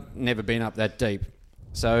 and I'd never been up that deep.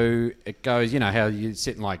 So it goes, how you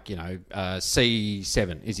sit in like,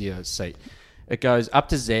 C7 is your seat. It goes up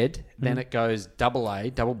to Z, then it goes double A,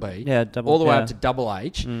 double B, all the way up to double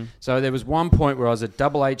H. So there was one point where I was at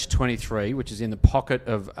double H23, which is in the pocket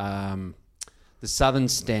of the southern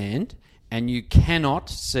stand, and you cannot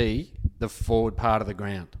see the forward part of the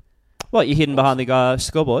ground. What, you're hidden behind the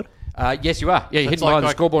scoreboard? Yes, you are. Yeah, you're hidden behind the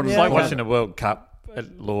scoreboard. It's like watching a World Cup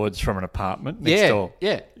at Lords from an apartment next door.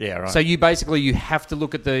 Yeah, right. So you have to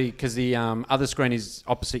look at because the other screen is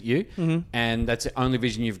opposite you, and that's the only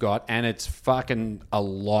vision you've got, and it's fucking a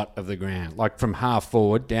lot of the ground, like from half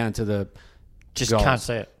forward down to the goals. Can't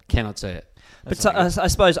see it. Cannot see it. But so, I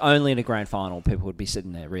suppose only in a grand final people would be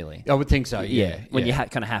sitting there, really. I would think so, yeah. When you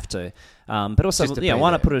kind of have to. But also,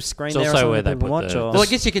 why not put a screen it's there also or where something they people put watch? the- Or... Well, I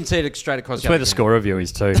guess you can see it straight across. It's where the score review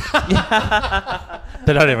is too.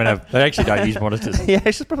 They don't even have. They actually don't use monitors. Yeah,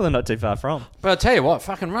 it's probably not too far from. But I'll tell you what,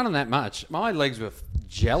 fucking running that much, my legs were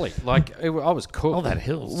jelly. Like, I was cooked. All that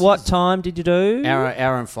hills. What time did you do?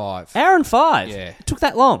 Hour and 5. Hour and 5? Yeah. It took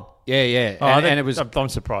that long? Yeah. Oh, and it was... I'm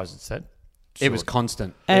surprised it's that. It was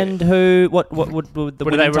constant. And who? What would the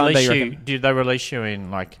But did they winning time be? release You you? reckon? Did they release you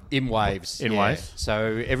in like In waves. In waves?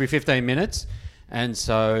 So every 15 minutes. And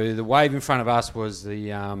so the wave in front of us was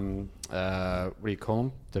the, what do you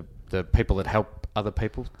call them? The people that help other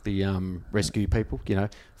people, the rescue people,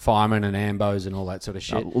 firemen and ambos and all that sort of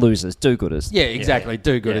shit. Losers, do-gooders. Yeah, exactly,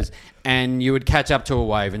 do-gooders. And you would catch up to a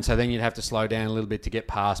wave, and so then you'd have to slow down a little bit to get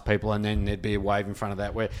past people, and then there'd be a wave in front of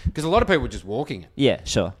that because a lot of people were just walking it. Yeah,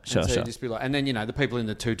 sure. So you'd just be like, and then the people in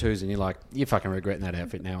the tutus, and you're like, you're fucking regretting that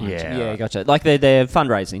outfit now, aren't you? Yeah, gotcha. Like they're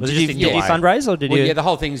fundraising. Did you fundraise or did you? Yeah, the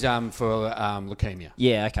whole thing's for leukemia.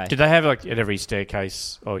 Yeah, okay. Did they have like at every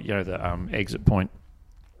staircase or the exit point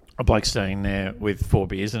a bloke standing there with 4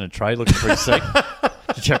 beers and a tray looking for his seat?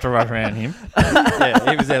 Did you have to run around him?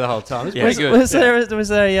 Yeah, he was there the whole time. It was pretty good. Was there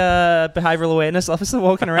a behavioural awareness officer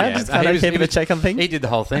walking around just kind of keeping a check on things? He did the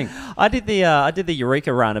whole thing. I did the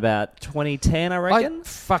Eureka run about 2010, I reckon. I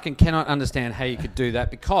fucking cannot understand how you could do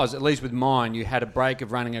that because at least with mine, you had a break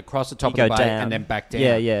of running across the top of the bay and then back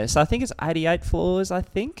down. Yeah. So I think it's 88 floors, I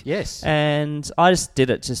think. Yes. And I just did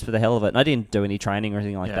it just for the hell of it. And I didn't do any training or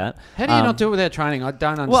anything like that. How do you not do it without training? I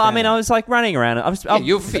don't understand. Well, I mean, I was like running around.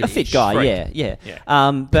 You're fit. A fit guy, freak. yeah.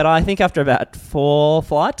 But I think after about 4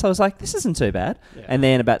 flights, I was like, this isn't too bad. Yeah. And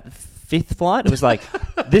then about the 5th flight, it was like,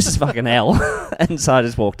 this is fucking hell. And so I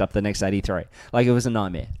just walked up the next 83. Like, it was a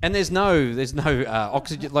nightmare. And there's no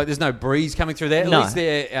oxygen, like there's no breeze coming through there. At least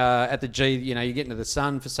there at the G, you get into the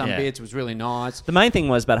sun for some bits. It was really nice. The main thing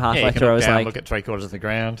was about halfway through, I was like... look at 3/4 of the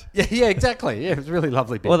ground. Yeah, exactly. Yeah, it was really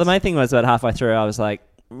lovely bits. Well, the main thing was about halfway through, I was like,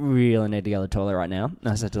 really need to go to the toilet right now. And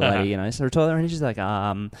I said to the lady, is there a toilet? And she's like,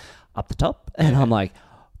 up the top. And I'm like...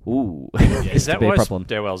 Ooh, is that why problem.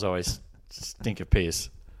 Stairwells always stink of piss?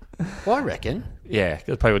 Well, I reckon. Yeah,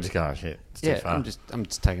 because people just go, oh shit, it's too far. I'm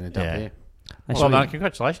just taking a dump here. Well, no,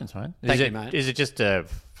 congratulations, mate. Thank you, mate. Is it just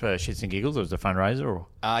for shits and giggles, or was it a fundraiser? Or?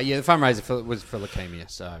 Yeah, the fundraiser was for leukemia,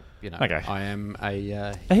 so okay. I am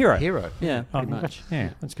a hero. Hero, yeah, pretty much. Yeah,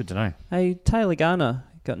 that's good to know. Hey, Taylor Garner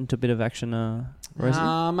got into a bit of action.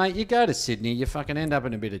 Mate, you go to Sydney, you fucking end up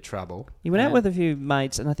in a bit of trouble. He went out with a few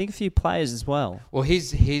mates and I think a few players as well. Well,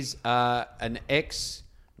 he's an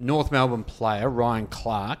ex-North Melbourne player, Ryan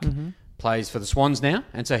Clark, plays for the Swans now,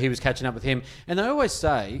 and so he was catching up with him. And they always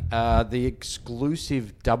say the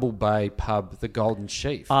exclusive Double Bay pub, the Golden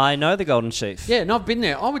Sheaf. I know the Golden Sheaf. Yeah, and I've been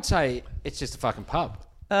there. I would say it's just a fucking pub.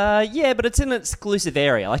 Yeah, but it's in an exclusive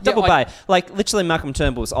area. Like Double Bay, like literally Malcolm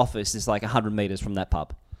Turnbull's office is like 100 metres from that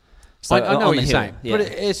pub. So I know what you're saying, yeah. but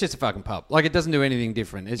it's just a fucking pub. Like, it doesn't do anything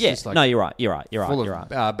different. It's just like... No, you're right. Full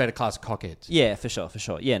of better class cockheads. Yeah, for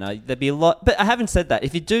sure. Yeah, no, there'd be a lot... But I haven't said that.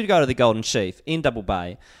 If you do go to the Golden Sheaf in Double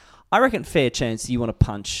Bay, I reckon fair chance you want to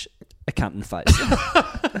punch a cunt in the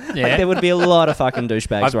face. Yeah. Like, there would be a lot of fucking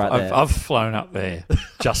douchebags there. I've flown up there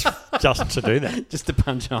just to do that. Just to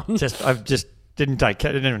punch on. Didn't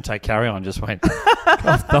even take carry on. Just went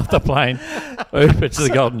off the plane, Uber to the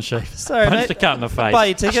Golden Sheaf, Sorry, punched mate. a cut in the face, Buy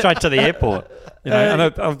your ticket. straight to the airport. And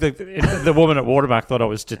the woman at Watermark thought I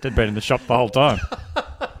was had been in the shop the whole time.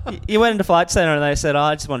 You went into Flight Centre and they said,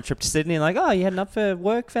 I just want a trip to Sydney. And like, oh, you heading up for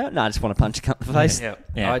work, fam? No, I just want to punch a cunt in the face.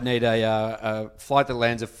 Yeah. I need a flight that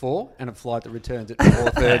lands at 4 and a flight that returns at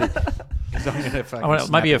 4:30. Because I'm going to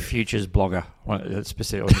fucking maybe a snap futures blogger.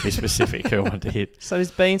 To be specific, who I want to hit. So he's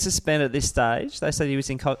been suspended at this stage. They said he was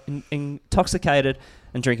intoxicated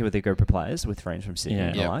and drinking with a group of players, with friends from Sydney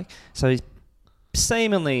and the like. So he's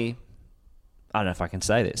seemingly, I don't know if I can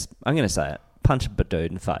say this. I'm going to say it. Punched a dude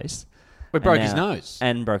in the face. We broke his nose.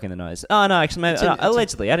 And broken the nose. Oh, no, actually, maybe,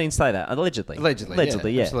 allegedly. I didn't say that. Allegedly,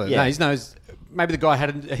 yeah. Absolutely. No, his nose... Maybe the guy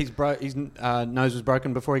had his nose was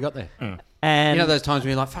broken before he got there. And you know those times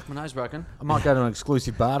when you're like, fuck, my nose broken. I might go to an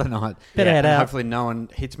exclusive bar tonight. Better head and out. hopefully no one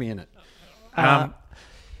hits me in it.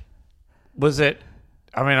 Was it...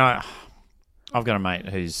 I mean, I've got a mate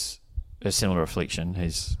who's a similar affliction.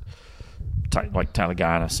 He's like Taylor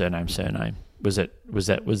Garner, surname. Was that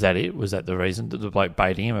it? Was that the reason that the bloke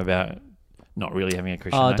baiting him about not really having a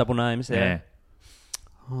Christian name? Double names, yeah.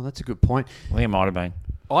 Oh, that's a good point. I think it might have been.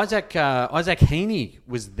 Isaac Heaney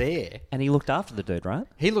was there. And he looked after the dude, right?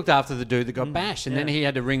 He looked after the dude that got bashed, and then he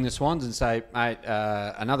had to ring the Swans and say, mate,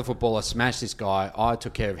 another footballer smashed this guy. I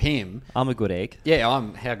took care of him. I'm a good egg. Yeah,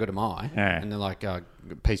 how good am I? Yeah. And they're like,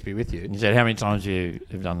 peace be with you. He said, how many times you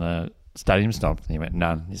have done the stadium stomp? And he went,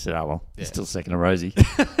 none. He said, oh, well, it's still second to Rosie.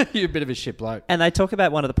 You're a bit of a shit bloke. And they talk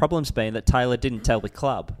about one of the problems being that Taylor didn't tell the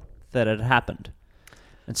club that it had happened.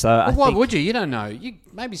 And so why would you? You don't know.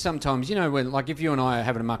 Maybe sometimes, when, like, if you and I are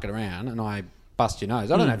having a muck it around and I bust your nose,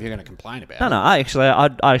 I don't know if you're going to complain about it. No, I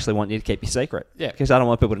actually want you to keep your secret. Yeah. Because I don't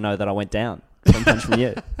want people to know that I went down sometimes from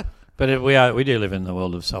you. But we do live in the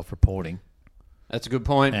world of self-reporting. That's a good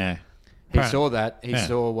point. Yeah. He saw that. He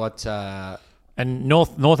saw what... And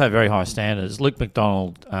North have very high standards. Luke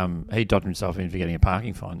McDonald, he dodged himself in for getting a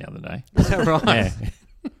parking fine the other day. Is that right?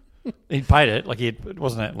 Yeah. He'd paid it. Like it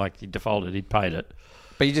wasn't like he defaulted. He'd paid it.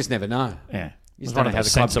 But you just never know. Yeah. You just don't know how the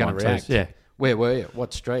club's going to react. Yeah. Where were you?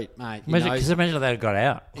 What street, mate? Because imagine if they had got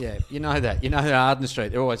out. Yeah, you know that. You know that Arden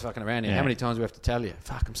Street. They're always fucking around here. Yeah. How many times do we have to tell you?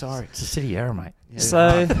 Fuck, I'm sorry. It's a city error, mate. Yeah,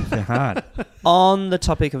 So, They're hard. on the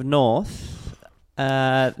topic of North...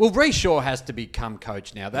 well, Rhys Shaw has to become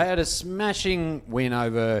coach now. They had a smashing win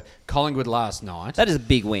over Collingwood last night. That is a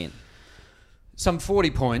big win. Some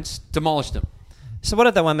 40 points, demolished them. So what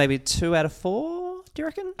have they won? Maybe 2 out of 4? Do you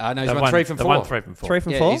reckon? No, he's won 3 from 4. They won 3 from 4. 3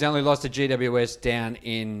 from Yeah, 4? he's only lost to GWS down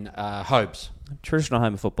in Hobes. Traditional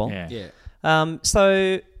home of football. Yeah.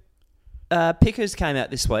 So Pickers came out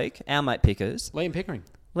this week. Our mate Pickers. Liam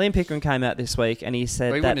Pickering came out this week and he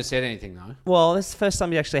said Well, he that... wouldn't have said anything, though. Well, this is the first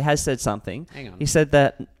time he actually has said something. Hang on. He said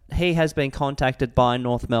that he has been contacted by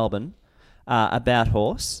North Melbourne about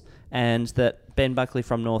Horse, and that Ben Buckley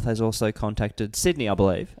from North has also contacted Sydney, I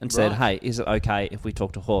believe, and said, hey, is it okay if we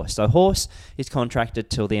talk to Horse? So Horse is contracted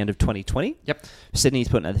till the end of 2020. Yep. Sydney's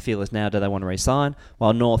putting out the feelers now, do they want to re-sign?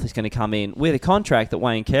 While North is going to come in with a contract that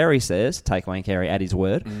Wayne Carey says, take Wayne Carey at his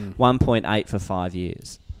word, 1.8 for 5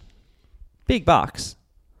 years. Big bucks.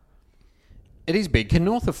 It is big. Can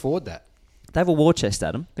North afford that? They have a war chest,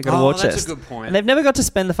 Adam. They've got a war chest. That's a good point. And they've never got to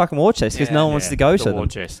spend the fucking war chest because no one wants to go to them.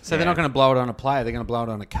 Chest. So they're not going to blow it on a player. Going to blow it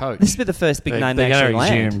on a coach. This will be the first big name they They're actually going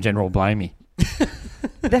to land. assume General Blamey.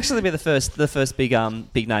 It'd actually be the first big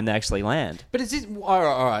name they actually land. But is it all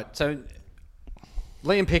right? So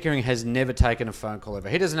Liam Pickering has never taken a phone call ever.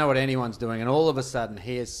 He doesn't know what anyone's doing, and all of a sudden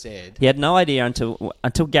he has said He had no idea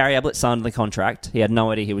until Gary Ablett signed the contract. He had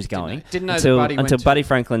no idea he was going. Didn't know that Buddy went until to- Buddy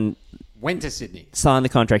Franklin went to Sydney. signed the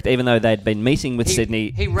contract, even though they'd been meeting with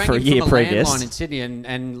Sydney he rang for a him year from previous. landline in Sydney,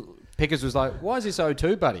 and Pickers was like, "Why is this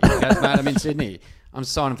O2, buddy?" He goes, "Mate, I'm in Sydney. I'm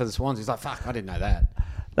signing for the Swans." He's like, "Fuck, I didn't know that."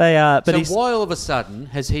 But So why all of a sudden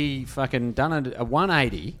has he fucking done a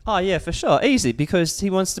 180? Oh, yeah, for sure. Easy, because he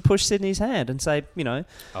wants to push Sydney's hand and say, fork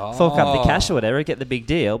up the cash or whatever, get the big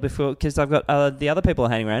deal, because I've got the other people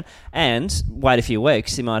hanging around. And wait a few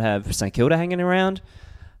weeks, he might have St Kilda hanging around.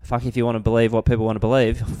 Fuck, if you want to believe what people want to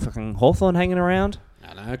believe, fucking Hawthorn hanging around.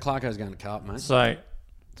 I know, Clarko's going to Carlton, mate. So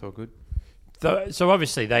it's all good. So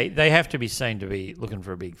obviously they have to be seen to be looking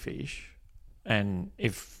for a big fish. And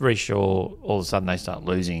if Rhys Shaw all of a sudden they start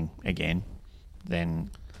losing again,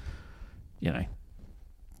 then they're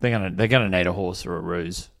gonna need a horse or a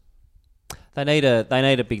ruse. They need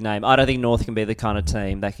a big name. I don't think North can be the kind of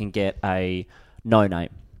team that can get a no name.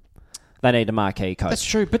 They need a marquee coach. That's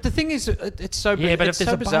true, but the thing is, it's so it's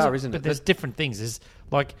so bizarre, isn't it? But there's different things. There's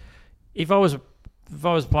like if I was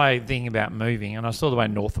playing thinking about moving, and I saw the way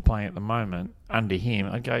North are playing at the moment under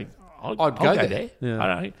him, I'd go, I'll go there. Yeah. I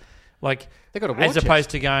don't know. Like They got a war as chest. opposed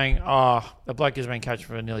to going, a bloke who's been coached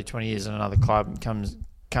for nearly 20 years in another club comes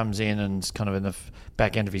in and's kind of in the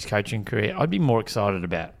back end of his coaching career. I'd be more excited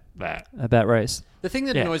about that. About Reece. The thing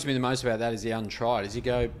that Yeah. annoys me the most about that is the untried. Is you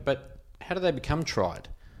go, but how do they become tried?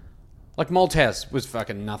 Like Malthouse was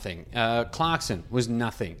fucking nothing. Clarkson was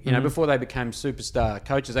nothing. You know, before they became superstar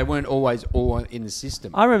coaches, they weren't always all in the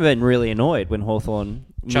system. I remember being really annoyed when Hawthorn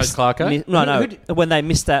Chose Clarko? When they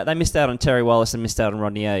missed out on Terry Wallace and missed out on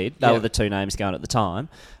Rodney Eade. They Yeah. were the two names going at the time.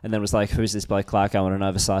 And then it was like, who's this bloke Clarko in an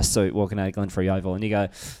oversized suit walking out of Glenfrey Oval? And you go,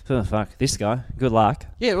 oh, fuck, this guy, good luck.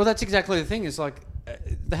 Yeah, well, that's exactly the thing. It's like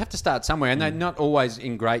they have to start somewhere, and they're not always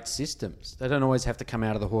in great systems. They don't always have to come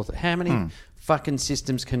out of the Hawthorn. How many fucking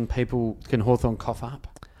systems can Hawthorn cough up?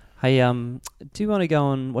 Hey, do you want to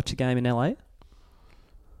go and watch a game in LA?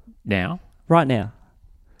 Now? Right now.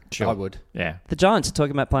 Sure. I would. Yeah. The Giants are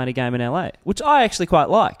talking about playing a game in LA, which I actually quite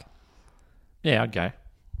like. Yeah, okay.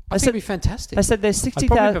 I think it'd be fantastic. They said there's I probably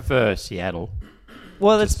 60,000. prefer Seattle.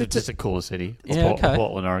 Well, that's Just a cooler city. Or Yeah, okay.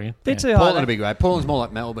 Portland, Oregon. bit Yeah. too high. Portland would be great. Portland's more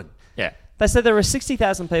like Melbourne. Yeah. They said there are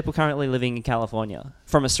 60,000 people currently living in California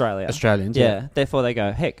from Australia. Australians, Yeah. yeah. Therefore, they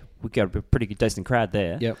go, heck, we've got a pretty good, decent crowd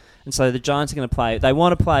there. Yep. And so the Giants are going to play. They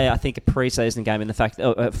want to play, I think, a pre-season game in the fact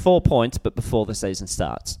 4 points, but before the season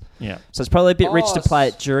starts. Yeah. So it's probably a bit rich Oh, to play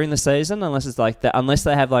it during the season, unless it's like unless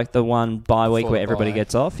they have like the one bye week Before where the everybody bye.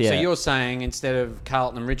 gets off. Yeah. So you're saying instead of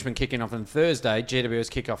Carlton and Richmond kicking off on Thursday,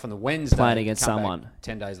 GWS kick off on the Wednesday. Playing against come back someone.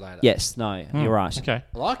 10 days later. Yes. No. You're right. Okay.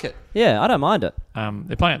 I like it. Yeah. I don't mind it.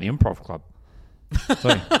 They're playing at the Improv Club.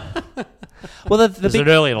 So, Well, the there's big an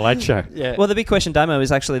early and a late show. Yeah. Well, the big question, Damo,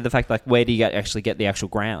 is actually the fact, like, where do you actually get the actual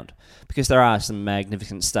ground? Because there are some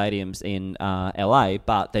magnificent stadiums in LA,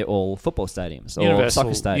 but they're all football stadiums or soccer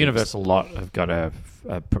stadiums. Universal Lot have got a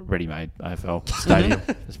ready-made AFL stadium.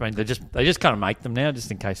 They just kind of make them now, just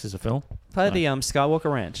in case there's a film. Play the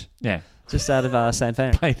Skywalker Ranch, Yeah. just out of San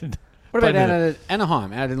Fran. What about out at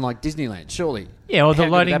Anaheim, out in like Disneyland? Surely. Yeah, or How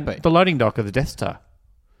good would that be? the loading dock of the Death Star.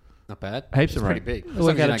 Not bad. Heaps It's of pretty room. big. As We'll long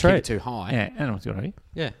as get you a don't keep it treat. too high. Yeah, animals got to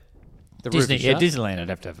Yeah. The roof Disney, is yeah, shut. Disneyland would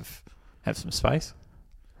have to have some space.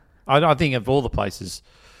 I think of all the places,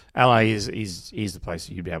 LA is the place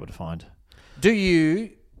that you'd be able to find. Do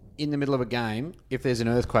you, in the middle of a game, if there's an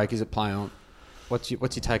earthquake, is it play on? What's your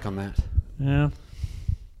take on that? Yeah.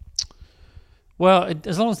 Well,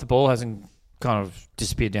 as long as the ball hasn't kind of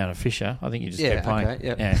disappeared down a fissure, I think you just keep playing.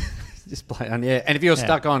 okay, Yeah. Just play on, yeah. And if you're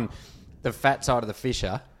stuck on the fat side of the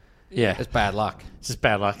fissure, Yeah. it's bad luck. It's just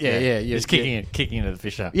bad luck. Yeah. Just kicking into the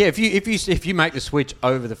fissure. Yeah, if you make the switch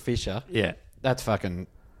over the fissure, Yeah. that's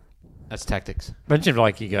tactics. Imagine if,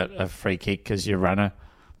 like, you got a free kick because your runner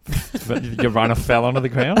fell onto the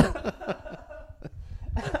ground.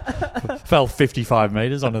 Fell 55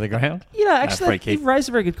 metres onto the ground. You know, free actually, kick. you've raised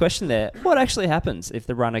a very good question there. What actually happens if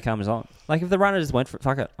the runner comes on? Like, if the runner just went for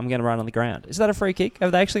fuck it, I'm going to run on the ground. Is that a free kick?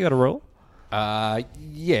 Have they actually got a rule?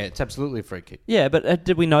 Yeah, it's absolutely a free kick. Yeah, but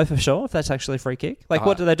did we know for sure if that's actually a free kick? Like,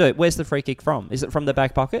 what do they do? Where's the free kick from? Is it from the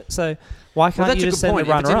back pocket? So why can't you just send the If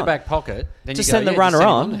runner it's in on? the back pocket, then Just you go, send the yeah, runner just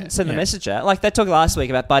on, there. send the message out. Like they talked last week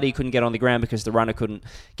about Buddy couldn't get on the ground because the runner couldn't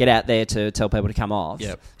get out there to tell people to come off.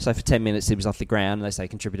 Yep. So for 10 minutes he was off the ground, and they say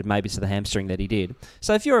contributed maybe to the hamstring that he did.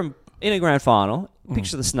 So if you're in a grand final,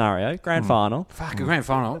 picture the scenario, grand final, Fuck, a grand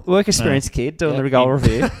final. work experience kid doing the goal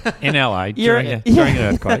review. In LA You're- during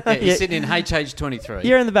an earthquake. Yeah, you're Yeah. sitting in HH23.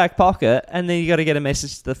 You're in the back pocket, and then you got to get a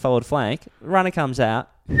message to the forward flank. Runner comes out,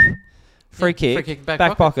 free kick,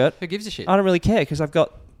 back pocket. Who gives a shit? I don't really care because I've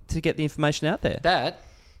got to get the information out there. That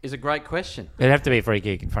is a great question. It'd have to be a free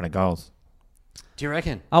kick in front of goals. Do you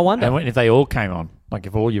reckon? I wonder. And if they all came on, like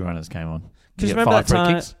if all your runners came on, you Because get 5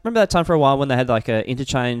 free kicks. remember that time for a while when they had like an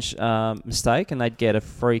interchange mistake and they'd get a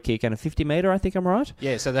free kick and a 50 metre, I think I'm right?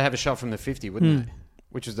 Yeah, so they have a shot from the 50, wouldn't they?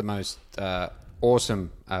 Which was the most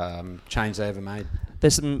awesome change they ever made.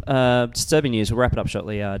 There's some disturbing news. We'll wrap it up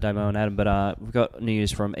shortly, Damo and Adam, but we've got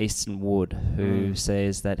news from Easton Wood, who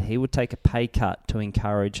says that he would take a pay cut to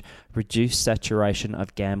encourage reduced saturation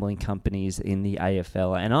of gambling companies in the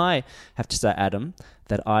AFL. And I have to say, Adam,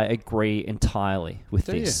 that I agree entirely with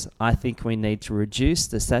Do you? this. I think we need to reduce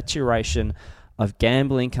the saturation of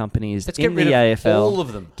gambling companies Let's in get rid the of AFL. all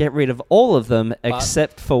of them. Get rid of all of them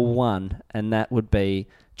except for one, and that would be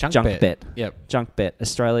JunkBet. Yep. JunkBet,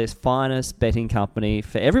 Australia's finest betting company.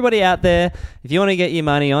 For everybody out there, if you want to get your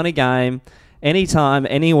money on a game, anytime,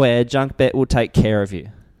 anywhere, JunkBet will take care of you.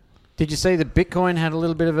 Did you see that Bitcoin had a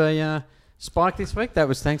little bit of a spike this week? That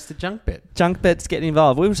was thanks to JunkBet. JunkBet's getting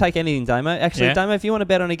involved. We will take anything, Damo. Actually, Yeah. Damo, if you want to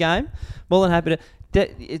bet on a game, more than happy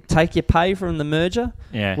to take your pay from the merger.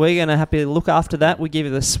 Yeah. We're going to happy to look after that. We give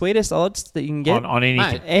you the sweetest odds that you can get on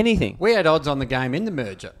anything. Mate. anything. We had odds on the game in the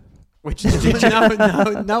merger, which no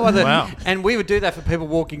other. Wow. And we would do that for people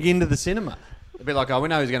walking into the cinema. It'd be like, oh, we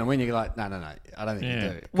know who's going to win. You're like, no, I don't think Yeah. you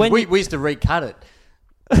do. 'Cause When we you- used to recut it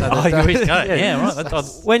Oh, you always got it. Yeah, right.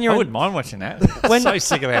 When you're I in- wouldn't mind watching that. So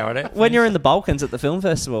sick of how it When you're in the Balkans at the film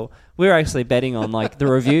festival, we were actually betting on like the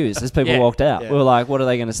reviews as people walked out. We were like, "What are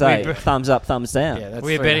they going to say? Thumbs up, thumbs down." Yeah, that's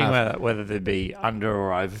We're 3.5. betting whether there'd be under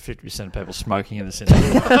or over 50% of people smoking in the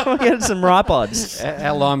cinema. We're getting some ripe odds.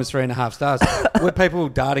 Our line was 3.5 stars. Were people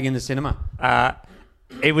darting in the cinema?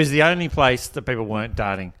 It was the only place that people weren't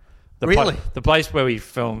darting. Really? The place where we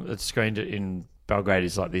screened it in Belgrade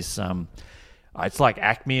is like this. It's like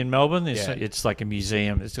Acme in Melbourne. It's like a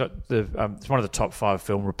museum. It's got it's one of the top 5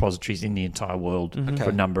 film repositories in the entire world for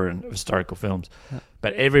a number of historical films.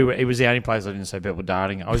 But everywhere, it was the only place I didn't see people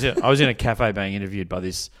darting. I was in a cafe being interviewed by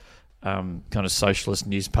this kind of socialist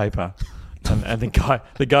newspaper, and the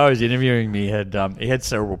guy who was interviewing me he had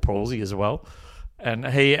cerebral palsy as well. And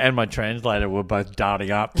he and my translator were both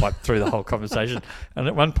darting up like through the whole conversation. And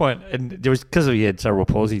at one point, and it was because he had cerebral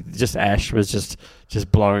palsy, just ash was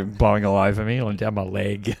just blowing all over me and down my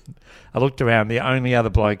leg. I looked around. The only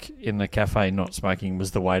other bloke in the cafe not smoking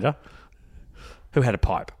was the waiter, who had a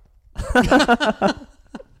pipe.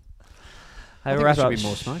 Hey, think wrap there up should be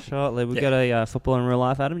more smoking. shortly. We've got a football in real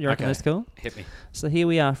life, Adam. Do you reckon Okay. that's cool? Hit me. So here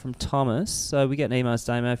we are from Thomas. So we get emails,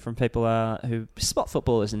 Damo, from people who spot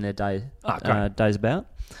footballers in their days about.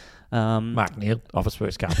 Mark Neal, Office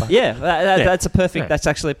Works car park. Yeah, that's a perfect. Yeah. That's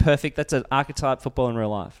actually perfect. That's an archetype football in real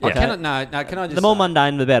life. Oh, Okay? can I just The more say-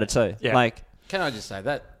 mundane, the better too. Yeah. Like, Can I just say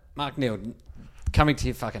that Mark Neal coming to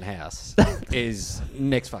your fucking house is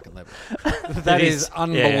next fucking level. That It is is.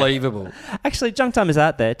 unbelievable. actually, junk time is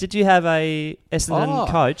out there. Did you have a Essendon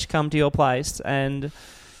Oh. coach come to your place and,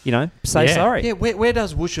 say Yeah. sorry? Yeah, where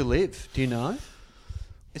does Woosha live? Do you know?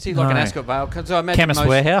 Is he like an No. Ascot Vale? Because I imagine Chemist most-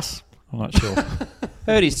 Warehouse? I'm not sure.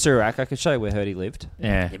 Hurdy's Turak. I could show you where Hurdy lived.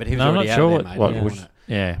 Yeah. Yeah, but he was no, I'm already not out sure of there, what mate. was.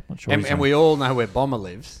 Yeah, not sure. And we all know where Bomber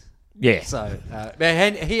lives. Yeah. So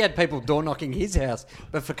he had people door knocking his house,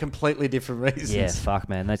 but for completely different reasons. Yeah, fuck,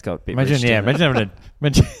 man. That's got a bit Imagine, rich, yeah, didn't it?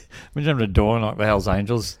 imagine having a door like the Hells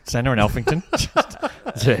Angels Centre in Elphington.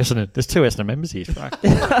 There's 2 Essendon members here. Fuck.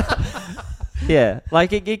 Yeah,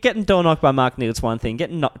 like getting door knocked by Mark Neal's one thing.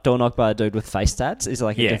 Getting door knocked by a dude with face tats is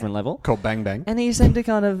like a Yeah. different level. Called Bang Bang. And he seemed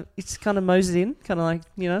to it's kind of moseyed in, kind of like,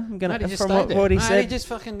 I'm going No, he to, just from stayed there. what he No, said. he just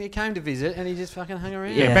he came to visit and he just fucking hung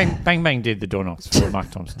around. Yeah, Yeah. Bang Bang did the door knocks for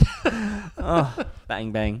Mark Thompson.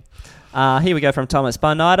 Bang, bang. Here we go from Thomas.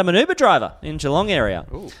 By night, I'm an Uber driver in Geelong area.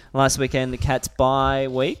 Ooh. Last weekend, the Cats bye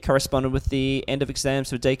week corresponded with the end of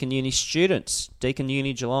exams for Deakin Uni students. Deakin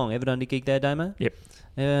Uni Geelong. Ever done a gig there, Damo? Yep.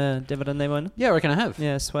 Ever done there one? Yeah, I reckon I have.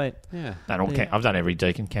 Yeah, sweet. Yeah. I've done every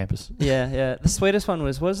Deakin campus. Yeah. The sweetest one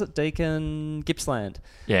was it Deakin Gippsland?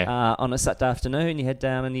 Yeah. On a Saturday afternoon, you head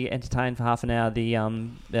down and you entertain for half an hour the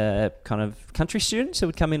kind of country students who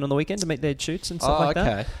would come in on the weekend to meet their shoots and stuff like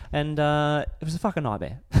that. Okay. And it was a fucking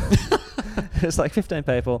nightmare. It was like 15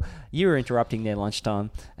 people. You were interrupting their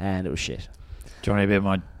lunchtime, and it was shit. Do you want to hear about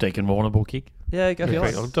my Deakin Warrnambool gig? Yeah, go for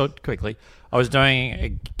yours. I'll do it quickly. I was doing a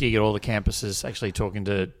gig at all the campuses, actually talking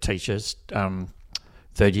to teachers,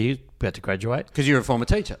 third year, about to graduate. Because you're a former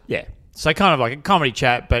teacher. Yeah. So kind of like a comedy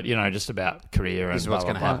chat, but, just about career and This is what's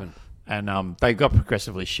blah, going blah, to blah. happen. And they got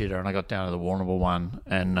progressively shitter, and I got down to the Warrnambool one,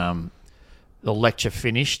 and the lecture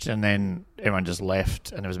finished, and then everyone just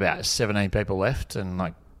left, and there was about 17 people left, and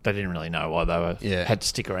like they didn't really know why they had to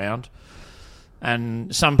stick around.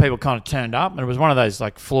 And some people kind of turned up, and it was one of those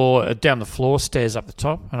like down the floor stairs up the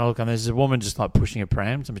top, and I look, and there's a woman just like pushing a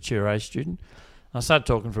pram. It's a mature age student. And I started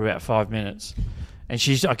talking for about 5 minutes, and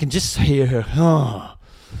I can just hear her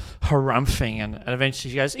harumphing, and eventually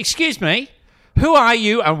she goes, "Excuse me, who are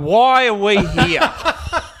you, and why are we here?"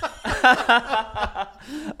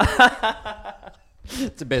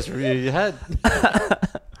 It's the best review you had.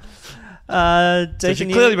 So Deakin she'd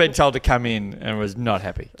Uni- clearly been told to come in and was not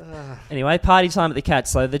happy. Anyway, party time at the Cats.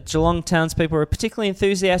 So the Geelong townspeople were particularly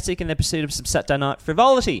enthusiastic in their pursuit of some Saturday night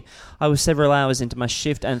frivolity. I was several hours into my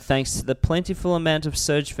shift, and thanks to the plentiful amount of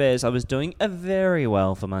surge fares, I was doing very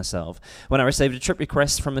well for myself when I received a trip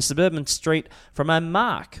request from a suburban street from a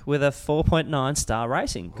Mark with a 4.9 star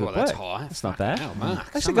rating. Good Well, that's work. high. That's not Fucking bad. hell, Mark.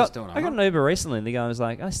 Actually, Someone's I doing it got right. an Uber recently, and the guy was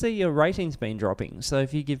like, "I see your rating's been dropping, so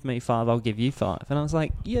if you give me 5, I'll give you 5." And I was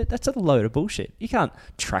like, "Yeah, that's a load of bullshit. You can't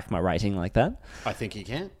track my rating like that." I think you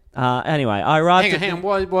can. Anyway, I arrived. Hang on.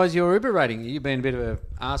 Why is your Uber rating? You've been a bit of an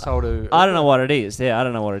asshole to... I don't know what it is. Yeah, I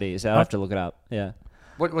don't know what it is. I'll have to look it up. Yeah.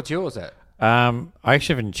 What's yours at? I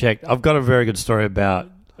actually haven't checked. I've got a very good story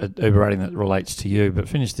about Uber rating that relates to you, but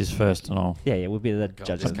finish this first and I'll... Yeah, we'll be the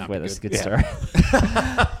judges this of can't whether be it's a good. good story.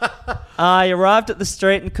 I arrived at the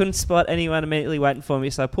street and couldn't spot anyone immediately waiting for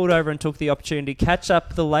me, so I pulled over and took the opportunity to catch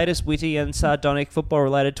up the latest witty and sardonic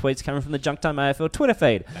football-related tweets coming from the Junk Time AFL Twitter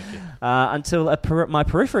feed. Until my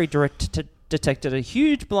periphery detected a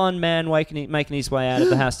huge blonde man making his way out of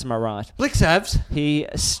the house to my right. Blixabs. He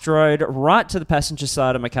strode right to the passenger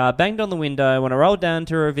side of my car, banged on the window. When I rolled down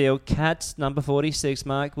to reveal Cats number 46,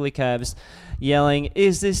 Mark Blixabs, yelling,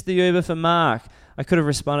 "Is this the Uber for Mark?" I could have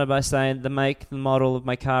responded by saying the make, the model of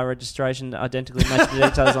my car registration identically match the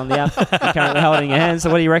details on the app I'm currently holding in your hand.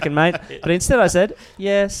 So what do you reckon, mate? But instead I said,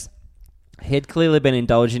 yes. He had clearly been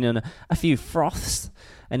indulging in a few froths,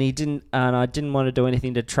 and I didn't want to do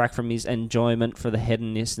anything to detract from his enjoyment for the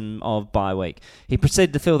hedonism of bye week. He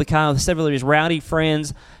proceeded to fill the car with several of his rowdy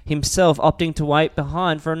friends, himself opting to wait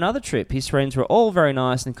behind for another trip. His friends were all very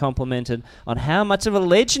nice and complimented on how much of a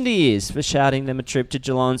legend he is for shouting them a trip to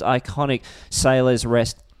Geelong's iconic Sailors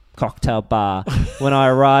Rest cocktail bar. When I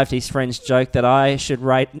arrived, his friends joked that I should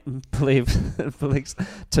rate Felix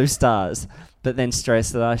 2 stars, but then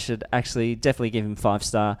stressed that I should actually definitely give him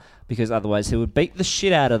 5-star because otherwise he would beat the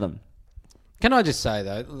shit out of them. Can I just say,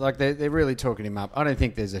 though, like they're really talking him up. I don't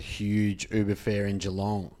think there's a huge Uber fare in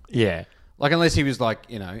Geelong. Yeah. Like, unless he was like,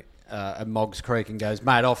 at Moggs Creek and goes,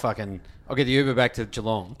 mate, I'll get the Uber back to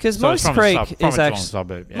Geelong. Because So it's Moggs from a Creek sub- from is a Geelong actually...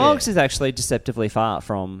 suburb, yeah. Moggs is actually deceptively far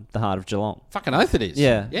from the heart of Geelong. Fucking oath it is.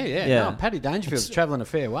 Yeah. Yeah. No, Paddy Dangerfield's travelling a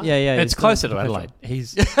fair way. Yeah. It's he's closer to doing- Adelaide.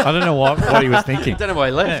 I don't know what he was thinking. Don't know why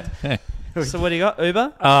he left. So what do you got,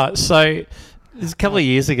 Uber? So this a couple of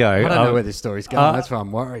years ago. I don't know where this story's going. That's why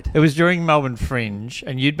I'm worried. It was during Melbourne Fringe,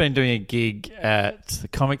 and you'd been doing a gig at the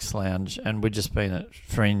Comics Lounge, and we'd just been at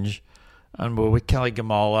Fringe, and we were with Kelly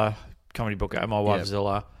Gamola, comedy booker, and my wife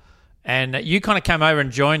Zilla, and you kind of came over and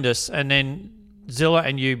joined us, and then Zilla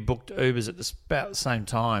and you booked Ubers at about the same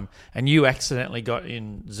time, and you accidentally got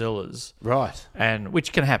in Zilla's, Right. and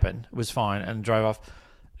which can happen. It was fine, and drove off.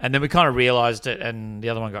 And then we kind of realised it, and the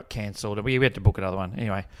other one got cancelled, and we had to book another one.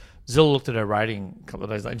 Anyway, Zilla looked at her rating a couple of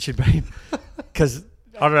days later, and she'd been... Because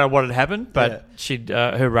I don't know what had happened, but she'd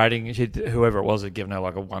her rating, whoever it was had given her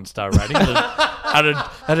like a 1-star rating.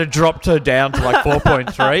 Had dropped her down to like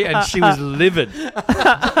 4.3, and she was livid.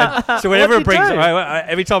 And so whenever it brings...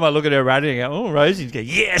 every time I look at her rating, I go, oh, Rosie's going,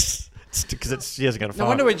 yes! Because she hasn't got a phone. No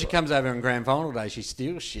wonder when she comes over on grand final day, she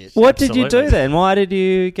steals shit. What did you Absolutely. do then? Why did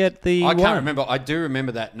you get the I can't one? remember. I do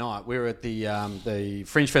remember that night. We were at the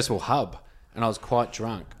Fringe Festival hub, and I was quite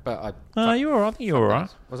drunk. But You were all right. I think you were all right.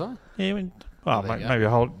 was I? Yeah, you went... Oh, Well, there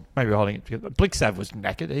you maybe holding it together. Blixav was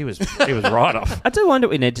knackered. He was right off. I do wonder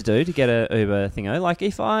what we need to do to get a Uber thingo. Like,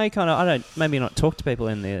 if I don't maybe not talk to people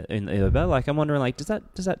in the Uber. Like, I'm wondering, like, does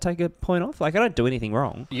that take a point off? Like, I don't do anything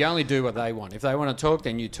wrong. You only do what they want. If they want to talk,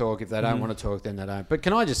 then you talk. If they don't want to talk, then they don't. But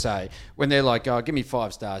can I just say, when they're like, "Oh, give me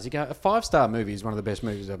 5 stars," you go, "A 5-star movie is one of the best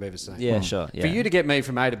movies I've ever seen." Yeah, sure. Yeah. For you to get me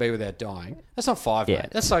from A to B without dying, that's not 5. Yeah. Mate.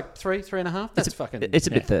 That's like 3.5. That's fucking. It's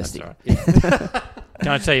a bit thirsty. That's all right. Can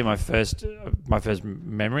I tell you my first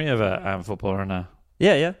memory of a footballer in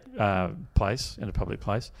a place, in a public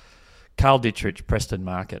place? Carl Dittrich, Preston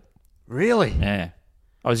Market. Really? Yeah,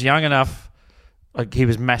 I was young enough. Like, he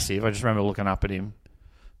was massive. I just remember looking up at him.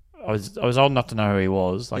 I was old enough to know who he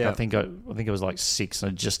was. Like, Yeah. I think it was like 6,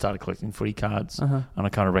 and I just started collecting footy cards, and I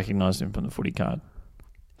kind of recognised him from the footy card.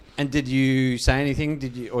 And did you say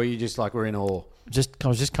anything? Or you just like were in awe? I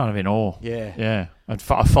was just kind of in awe. Yeah. Yeah. I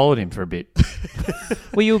followed him for a bit.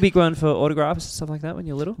 Were you a big one for autographs and stuff like that when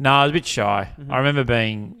you were little? No, I was a bit shy. I remember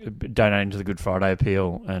donating to the Good Friday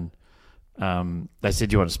Appeal, and they said,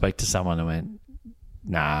 "Do you want to speak to someone?" I went,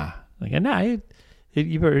 "Nah." They go, "No,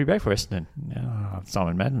 you better be back for Essendon." No,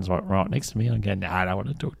 Simon Madden's right next to me. I go, "No, I don't want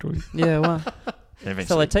to talk to him." Yeah, well,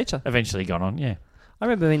 fellow teacher. Eventually got on, yeah. I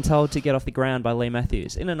remember being told to get off the ground by Lee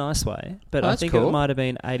Matthews in a nice way, but Oh, I that's think cool. it might have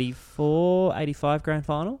been 84, 85 grand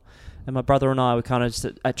final. And my brother and I were kind of just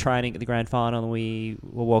at training at the grand final, and we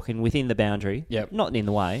were walking within the boundary, Yep. not in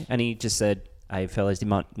the way. And he just said, "Hey, fellas, you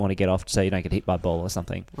might want to get off so you don't get hit by a ball or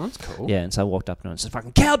something." Well, that's cool. Yeah, and so I walked up and I just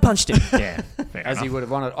fucking cow punched him. Yeah. As he would have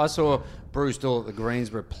wanted. I saw Bruce Doyle at the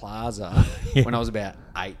Greensboro Plaza when I was about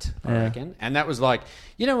 8, I Yeah. reckon. And that was like,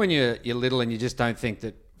 when you're little and you just don't think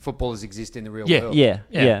that footballers exist in the real world. Yeah,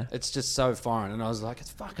 yeah. It's just so foreign. And I was like, it's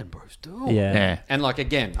fucking Bruce Doyle. Yeah. Yeah. And like,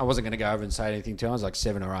 again, I wasn't going to go over and say anything to him. I was like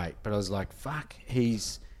 7 or 8. But I was like, fuck,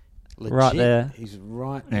 he's legit. Right there. He's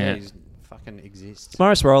right Yeah. there. He's fucking exists.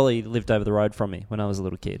 Maurice Rowley lived over the road from me when I was a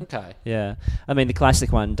little kid. Okay. Yeah. I mean, the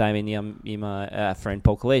classic one, Damien, you my friend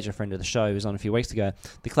Paul College, a friend of the show, who was on a few weeks ago.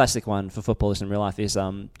 The classic one for footballers in real life is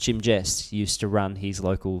Jim Jess used to run his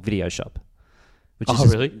local video shop. Which is Oh,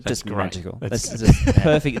 really? just That's great. magical. That's That's just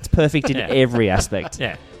perfect. It's perfect in Yeah. every aspect.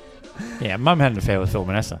 Yeah. Yeah, Mum had an affair with Phil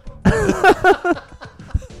Manassa.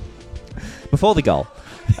 Before the goal.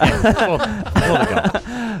 Before the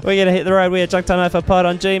goal. We're going to hit the road. We are Junktime AFL Pod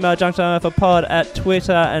on Gmail, Junktime AFL Pod at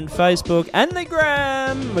Twitter and Facebook and the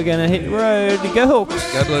Gram. We're going to hit the road. Go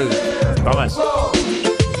Hawks. Go Blues. Promise.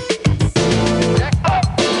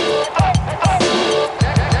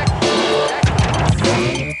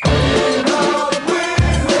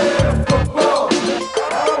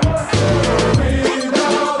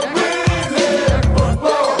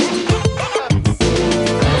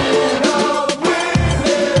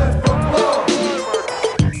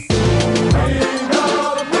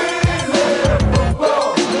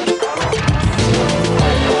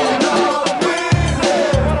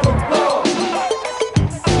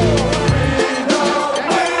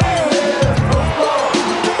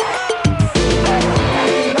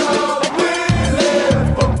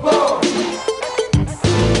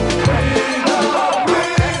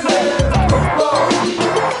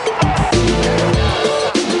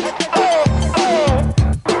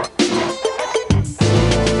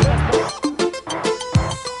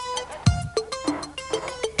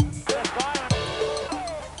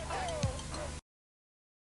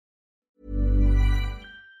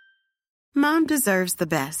 Mom deserves the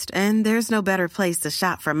best, and there's no better place to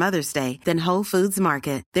shop for Mother's Day than Whole Foods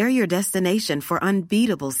Market. They're your destination for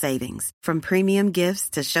unbeatable savings, from premium gifts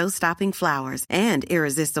to show-stopping flowers and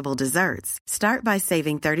irresistible desserts. Start by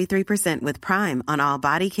saving 33% with Prime on all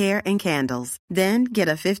body care and candles. Then get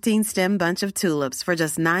a 15-stem bunch of tulips for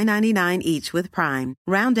just $9.99 each with Prime.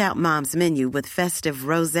 Round out Mom's menu with festive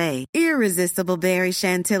rosé, irresistible berry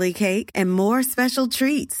chantilly cake, and more special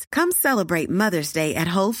treats. Come celebrate Mother's Day at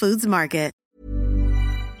Whole Foods Market.